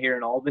Center here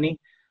in Albany.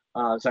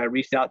 So I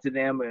reached out to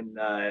them, and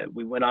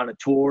we went on a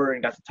tour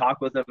and got to talk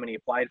with him, and he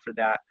applied for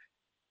that.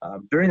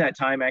 During that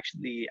time,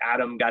 actually,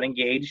 Adam got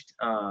engaged.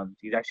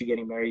 He's actually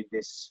getting married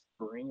this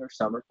spring or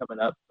summer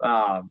coming up.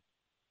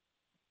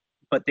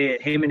 But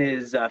him and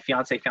his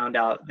fiance found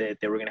out that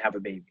they were going to have a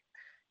baby.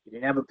 He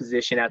didn't have a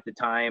position at the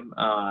time.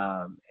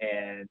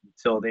 And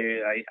so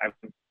I'm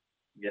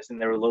guessing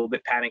they were a little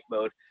bit panic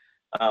mode.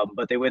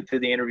 But they went through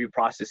the interview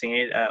process,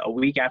 and a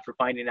week after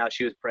finding out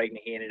she was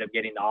pregnant, he ended up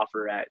getting the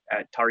offer at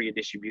Target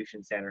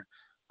Distribution Center.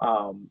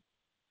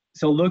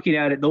 So looking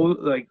at it, though,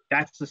 like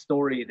that's the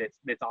story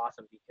that's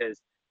awesome,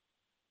 because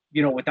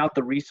without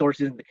the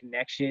resources and the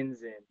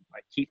connections and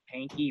like Keith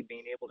Pankey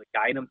being able to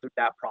guide him through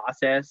that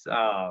process,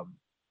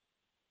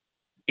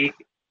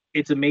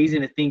 it's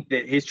amazing to think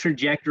that his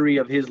trajectory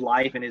of his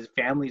life and his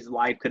family's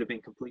life could have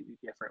been completely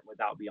different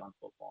without Beyond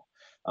Football.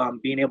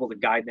 Being able to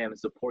guide them and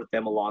support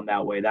them along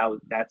that way,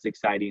 that's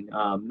exciting.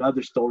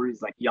 Other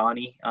stories like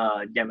Yanni,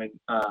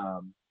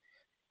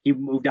 he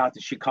moved out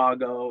to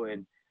Chicago,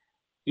 and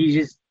he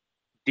just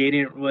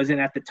wasn't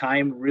at the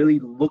time really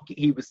looking.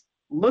 He was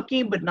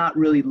looking, but not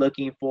really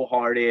looking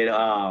full-hearted.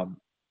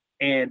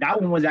 And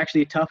that one was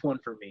actually a tough one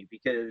for me,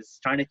 because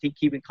trying to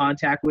keep in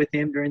contact with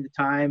him during the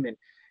time and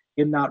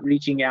him not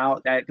reaching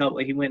out,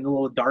 he went a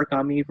little dark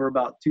on me for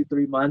about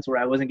 2-3 months where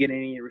I wasn't getting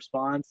any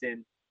response.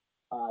 And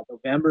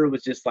November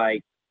was just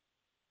like,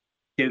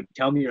 dude,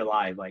 tell me you're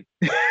alive. Like,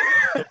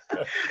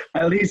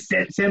 at least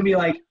send me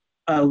like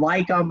a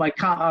like on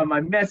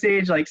my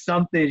message, like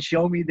something,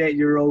 show me that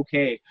you're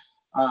okay.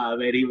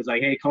 And he was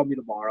like, hey, call me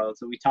tomorrow.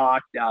 So we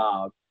talked,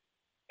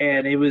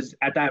 and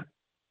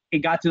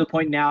it got to the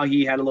point now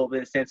he had a little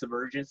bit of sense of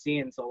urgency.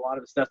 And so a lot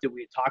of the stuff that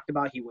we had talked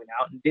about, he went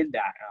out and did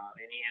that.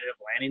 And he ended up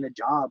landing a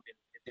job. And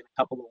within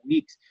a couple of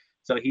weeks.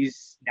 So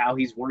he's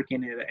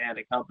working at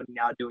a company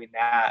now doing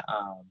that.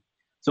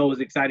 So it was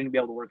exciting to be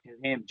able to work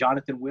with him.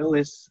 Jonathan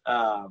Willis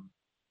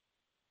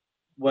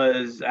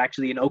was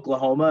actually in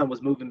Oklahoma and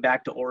was moving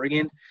back to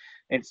Oregon.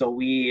 And so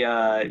he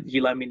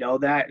let me know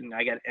that, and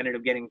I ended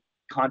up getting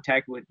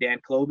contact with Dan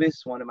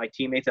Clovis, one of my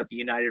teammates up at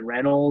United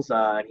Rentals,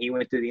 and he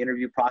went through the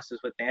interview process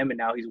with them, and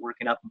now he's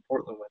working up in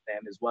Portland with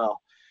them as well.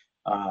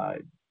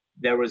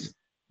 There was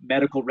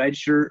medical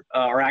redshirt,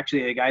 or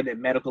actually a guy that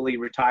medically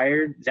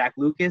retired, Zach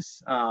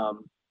Lucas.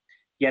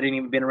 He hadn't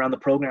even been around the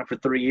program for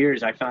 3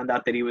 years. I found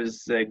out that he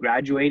was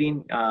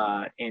graduating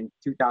in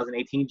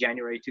 2018,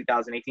 January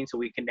 2018. So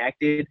we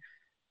connected,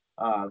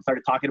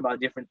 started talking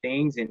about different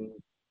things, and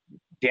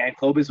Dan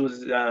Clovis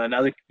was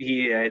another.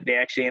 They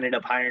actually ended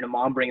up hiring him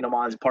on, bringing him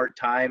on as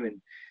part-time,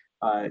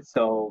 and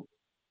so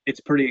it's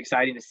pretty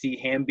exciting to see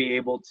him be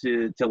able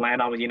to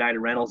land on with United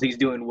Rentals. He's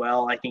doing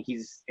well. I think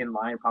he's in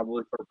line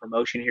probably for a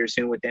promotion here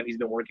soon with them. He's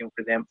been working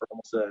for them for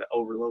almost a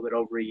little bit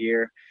over a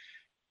year.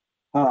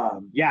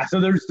 So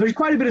there's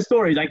quite a bit of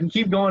stories. I can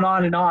keep going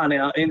on and on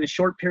in a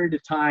short period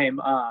of time.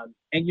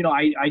 And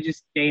I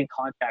just stay in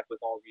contact with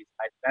all these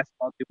guys. That's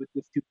what I'll do with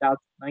this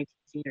 2019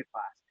 senior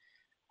class.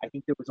 I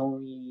think there was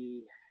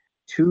only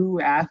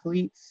 2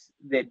 athletes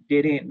that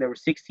didn't. There were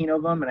 16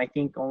 of them, and I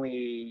think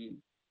only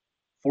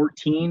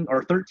 14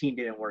 or 13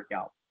 didn't work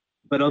out.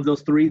 But of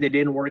those 3 that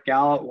didn't work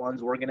out,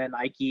 one's working at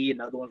Nike,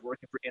 another one's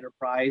working for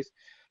Enterprise.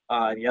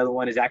 The other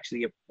one is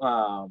actually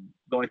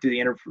going through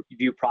the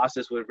interview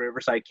process with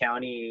Riverside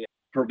County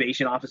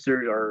probation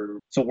officers,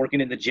 so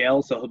working in the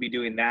jail. So he'll be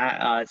doing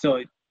that.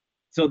 So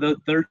the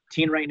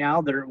 13 right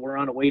now, we're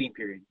on a waiting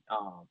period.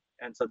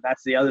 And so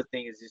that's the other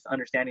thing, is just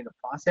understanding the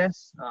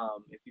process.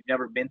 If you've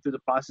never been through the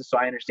process, so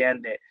I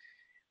understand that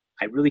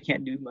I really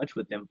can't do much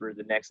with them for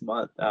the next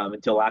month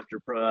until after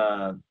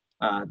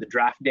the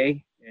draft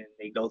day, and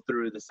they go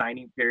through the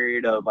signing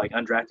period of like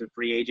undrafted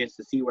free agents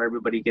to see where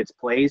everybody gets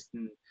placed,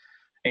 and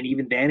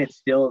even then it's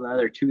still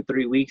another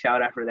 2-3 weeks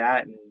out after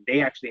that, and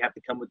they actually have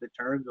to come with the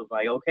terms of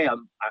like, okay,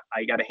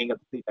 I got to hang up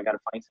the cleats, I got to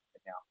find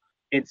something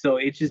now. And so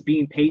it's just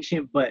being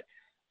patient, but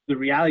the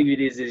reality of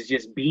it is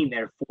just being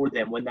there for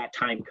them when that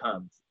time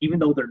comes. Even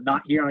though they're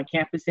not here on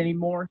campus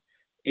anymore,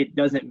 it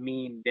doesn't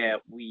mean that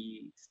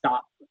we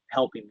stop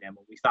helping them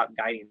or we stop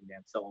guiding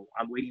them. So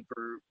I'm waiting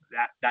for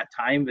that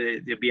time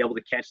to be able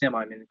to catch them.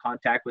 I'm in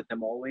contact with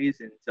them always.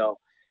 And so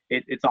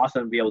it's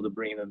awesome to be able to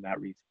bring them that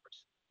resource.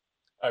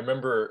 I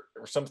remember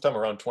sometime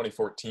around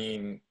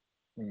 2014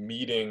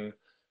 meeting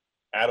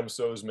Adam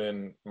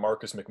Sozman,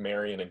 Marcus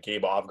McMarion, and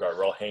Gabe Ofgard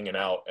were all hanging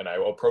out, and I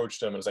approached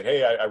them and was like,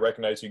 hey, I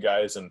recognize you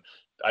guys. And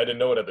I didn't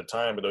know it at the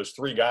time, but those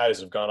 3 guys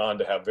have gone on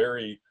to have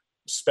very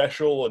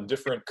special and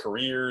different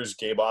careers.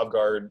 Gabe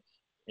Ofgard,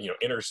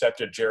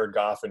 intercepted Jared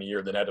Goff in a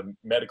year, then had to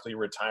medically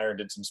retire and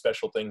did some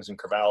special things in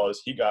Corvallis.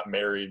 He got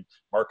married.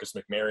 Marcus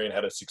McMarion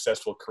had a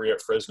successful career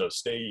at Fresno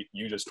State.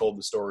 You just told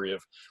the story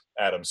of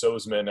Adam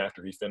Sozman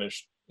after he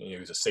finished. He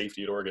was a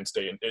safety at Oregon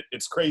State. And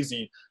it's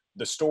crazy,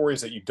 the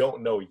stories that you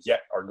don't know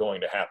yet are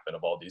going to happen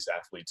of all these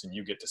athletes, and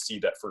you get to see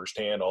that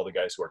firsthand, all the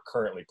guys who are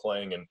currently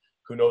playing, and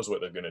who knows what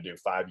they're going to do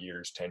 5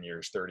 years, 10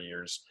 years, 30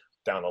 years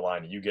down the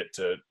line. You get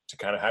to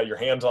kind of have your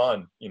hands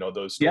on,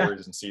 those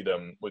stories and see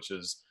them, which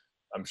is,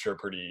 I'm sure,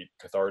 pretty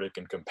cathartic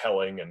and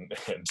compelling. And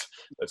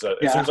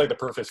it seems like the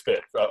perfect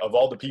fit of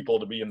all the people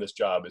to be in this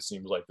job. It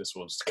seems like this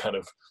was kind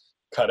of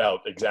cut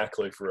out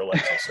exactly for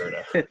Alexis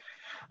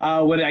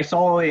Serna. When I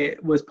saw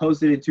it was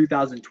posted in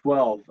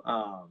 2012,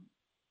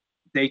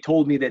 they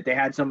told me that they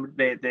had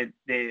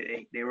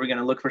they were going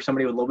to look for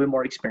somebody with a little bit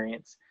more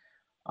experience.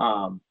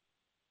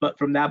 But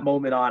from that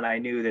moment on, I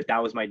knew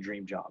that was my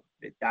dream job.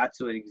 That's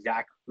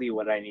exactly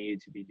what I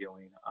needed to be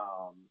doing.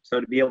 So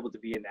to be able to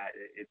be in that,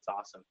 it's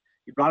awesome.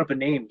 You brought up a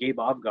name, Gabe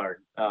Ofgard.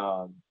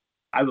 I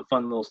have a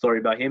fun little story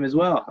about him as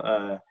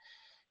well.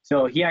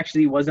 So he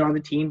actually wasn't on the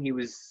team. He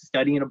was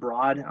studying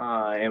abroad,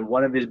 and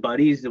one of his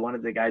buddies, one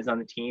of the guys on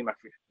the team, I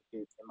forget,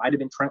 it might have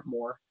been Trent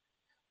Moore,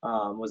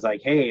 was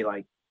like, hey,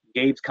 like,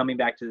 Gabe's coming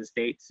back to the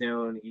States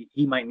soon.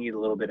 He might need a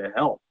little bit of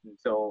help. And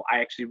so I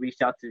actually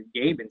reached out to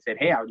Gabe and said,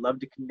 hey, I would love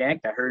to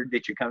connect. I heard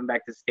that you're coming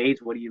back to the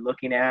States. What are you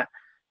looking at?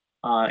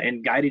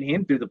 And guided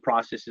him through the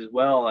process as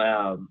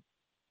well.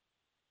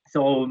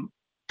 So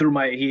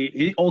through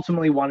he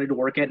ultimately wanted to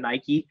work at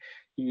Nike.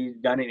 He's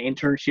done an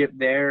internship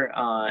there.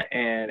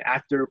 And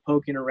after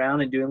poking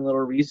around and doing a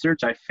little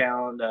research, I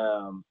found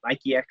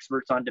Nike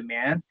Experts on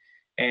Demand,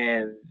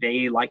 and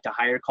they like to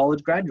hire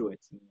college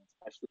graduates,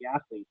 especially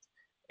athletes.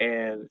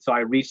 And so I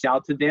reached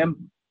out to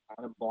them,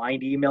 kind of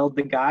blind emailed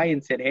the guy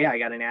and said, hey, I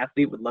got an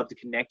athlete, would love to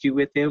connect you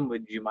with him.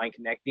 Would you mind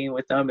connecting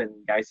with them? And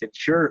the guy said,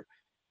 sure.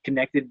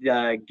 Connected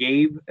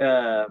Gabe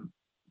to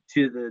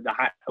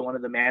one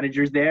of the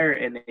managers there,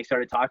 and they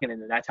started talking,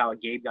 and that's how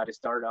Gabe got his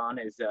start on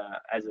as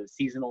a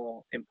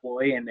seasonal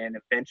employee. And then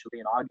eventually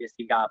in August,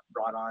 he got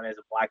brought on as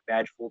a black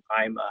badge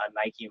full-time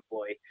Nike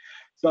employee.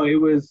 So it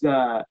was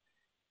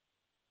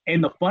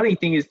and the funny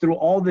thing is, through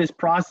all this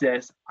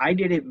process, I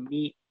didn't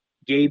meet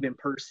Gabe in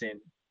person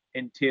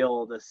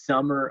until the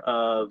summer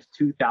of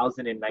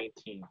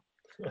 2019.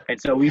 And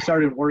so we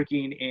started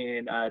working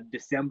in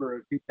December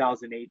of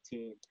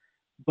 2018.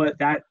 But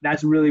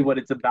that's really what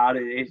it's about.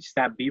 It's just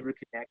that Beaver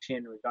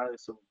connection,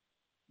 regardless of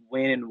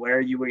when and where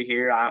you were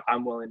here.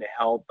 I'm willing to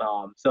help.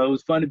 So it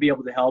was fun to be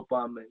able to help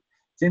them. And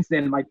since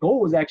then, my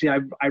goal was actually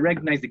I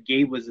recognized that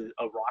Gabe was a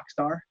rock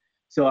star.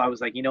 So I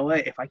was like, you know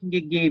what? If I can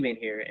get Gabe in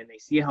here and they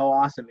see how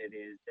awesome it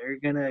is, they're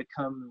gonna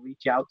come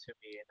reach out to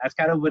me. And that's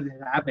kind of what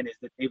has happened, is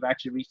that they've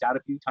actually reached out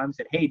a few times,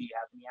 said, hey, do you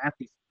have any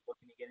athletes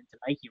looking to get into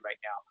Nike right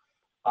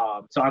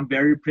now? So I'm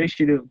very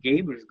appreciative.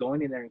 Gabe was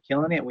going in there and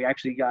killing it. We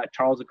actually got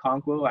Charles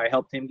Okonkwo. I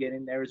helped him get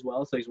in there as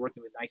well. So he's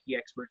working with Nike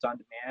Experts on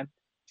Demand.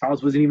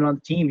 Charles wasn't even on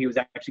the team. He was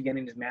actually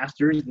getting his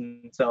master's,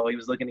 and so he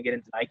was looking to get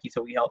into Nike.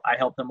 So I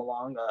helped him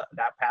along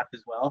that path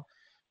as well.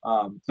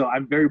 So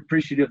I'm very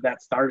appreciative of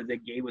that starter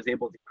that Gabe was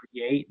able to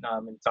create.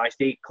 And so I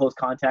stay close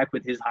contact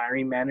with his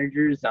hiring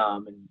managers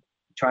and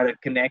try to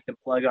connect and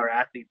plug our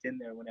athletes in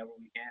there whenever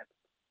we can.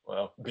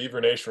 Well,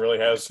 Beaver Nation really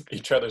has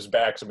each other's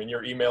backs. I mean,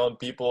 you're emailing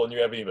people and you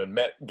haven't even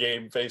met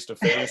Gabe face to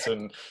face,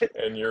 and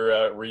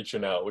you're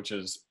reaching out, which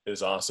is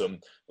awesome.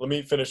 Let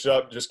me finish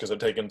up just because I've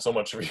taken so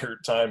much of your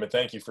time, and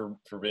thank you for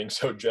being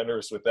so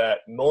generous with that.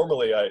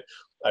 Normally,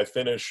 I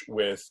finish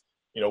with,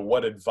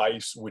 what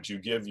advice would you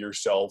give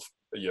yourself,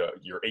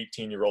 your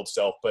 18-year-old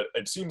self? But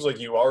it seems like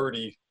you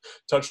already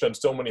touched on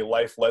so many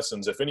life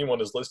lessons. If anyone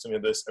is listening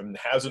to this and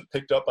hasn't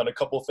picked up on a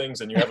couple things,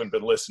 then you haven't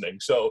been listening.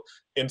 So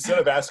instead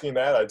of asking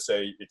that, I'd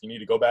say if you need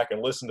to go back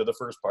and listen to the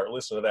first part,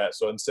 listen to that.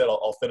 So instead,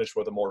 I'll finish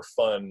with a more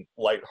fun,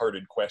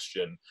 lighthearted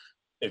question.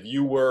 If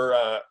you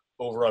were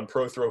over on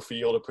Pro Throw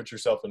Field to put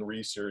yourself in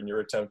research and you're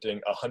attempting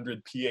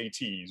 100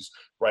 PATs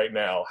right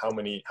now, how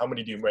many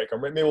do you make? Or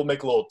maybe we'll make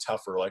it a little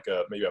tougher, like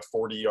maybe a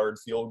 40-yard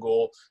field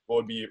goal. What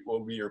would be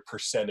your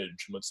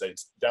percentage? Let's say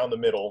it's down the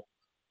middle,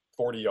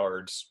 40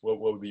 yards. What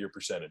would be your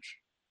percentage?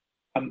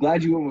 I'm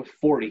glad you went with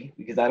 40,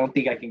 because I don't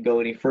think I can go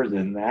any further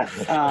than that.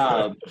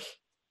 I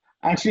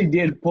actually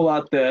did pull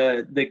out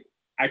the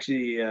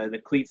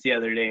cleats the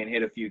other day and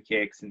hit a few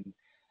kicks, and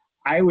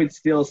I would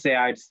still say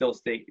I'd still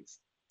stick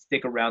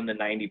around the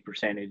 90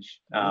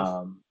 percentage.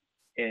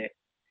 It's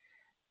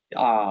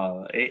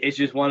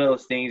just one of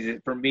those things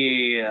that for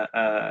me,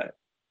 I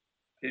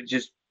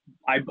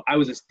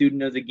was a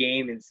student of the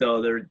game, and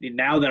so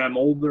now that I'm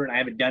older and I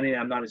haven't done it,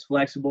 I'm not as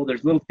flexible.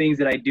 There's little things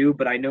that I do,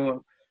 but I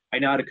know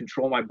how to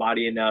control my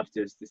body enough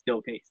to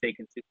still stay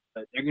consistent.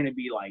 But they're going to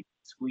be like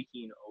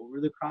squeaking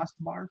over the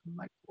crossbar from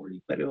like 40,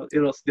 but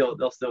they'll still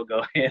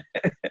go in.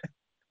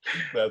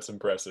 That's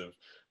impressive.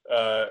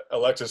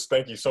 Alexis,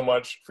 thank you so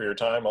much for your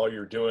time, all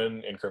you're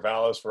doing in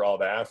Corvallis for all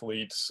the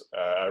athletes.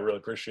 I really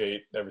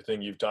appreciate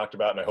everything you've talked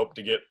about, and I hope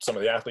to get some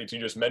of the athletes you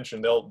just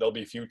mentioned. They'll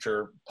be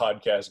future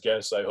podcast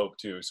guests, I hope,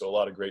 too. So a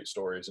lot of great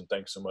stories, and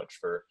thanks so much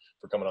for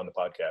coming on the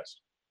podcast.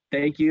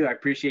 Thank you. I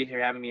appreciate you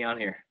having me on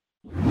here.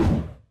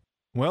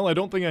 Well, I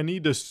don't think I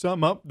need to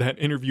sum up that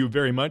interview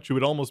very much. It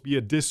would almost be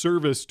a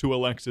disservice to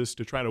Alexis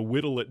to try to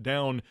whittle it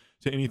down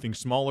to anything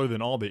smaller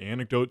than all the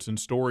anecdotes and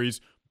stories.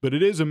 But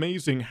it is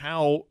amazing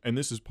how, and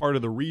this is part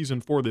of the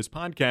reason for this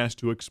podcast,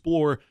 to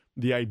explore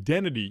the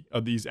identity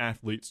of these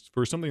athletes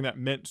for something that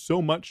meant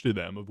so much to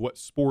them, of what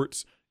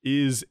sports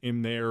is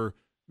in their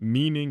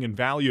meaning and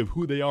value of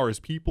who they are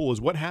as people,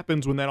 is what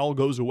happens when that all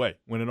goes away.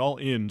 When it all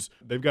ends,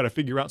 they've got to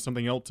figure out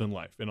something else in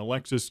life. And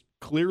Alexis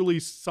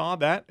clearly saw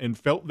that and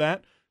felt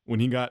that when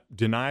he got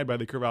denied by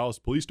the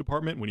Corvallis Police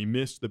Department, when he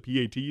missed the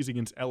PATs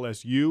against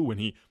LSU, when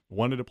he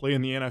wanted to play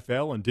in the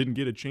NFL and didn't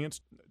get a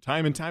chance.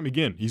 Time and time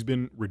again, he's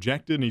been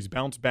rejected and he's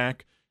bounced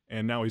back,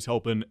 and now he's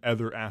helping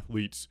other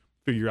athletes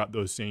figure out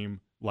those same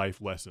life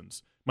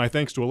lessons. My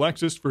thanks to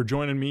Alexis for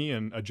joining me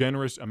and a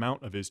generous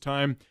amount of his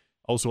time.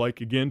 Also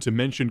like, again, to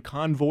mention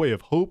Convoy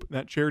of Hope,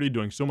 that charity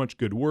doing so much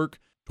good work,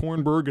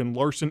 Tornberg and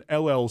Larson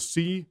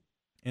LLC,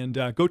 and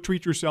go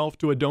treat yourself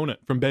to a donut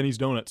from Benny's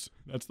Donuts.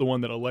 That's the one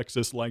that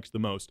Alexis likes the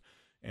most,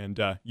 and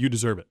you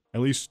deserve it.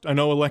 At least I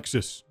know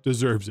Alexis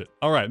deserves it.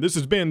 All right, this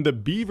has been the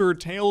Beaver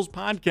Tales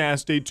Podcast.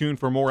 Stay tuned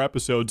for more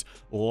episodes.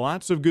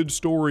 Lots of good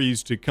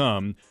stories to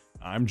come.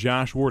 I'm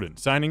Josh Warden,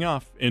 signing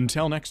off.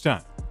 Until next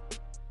time.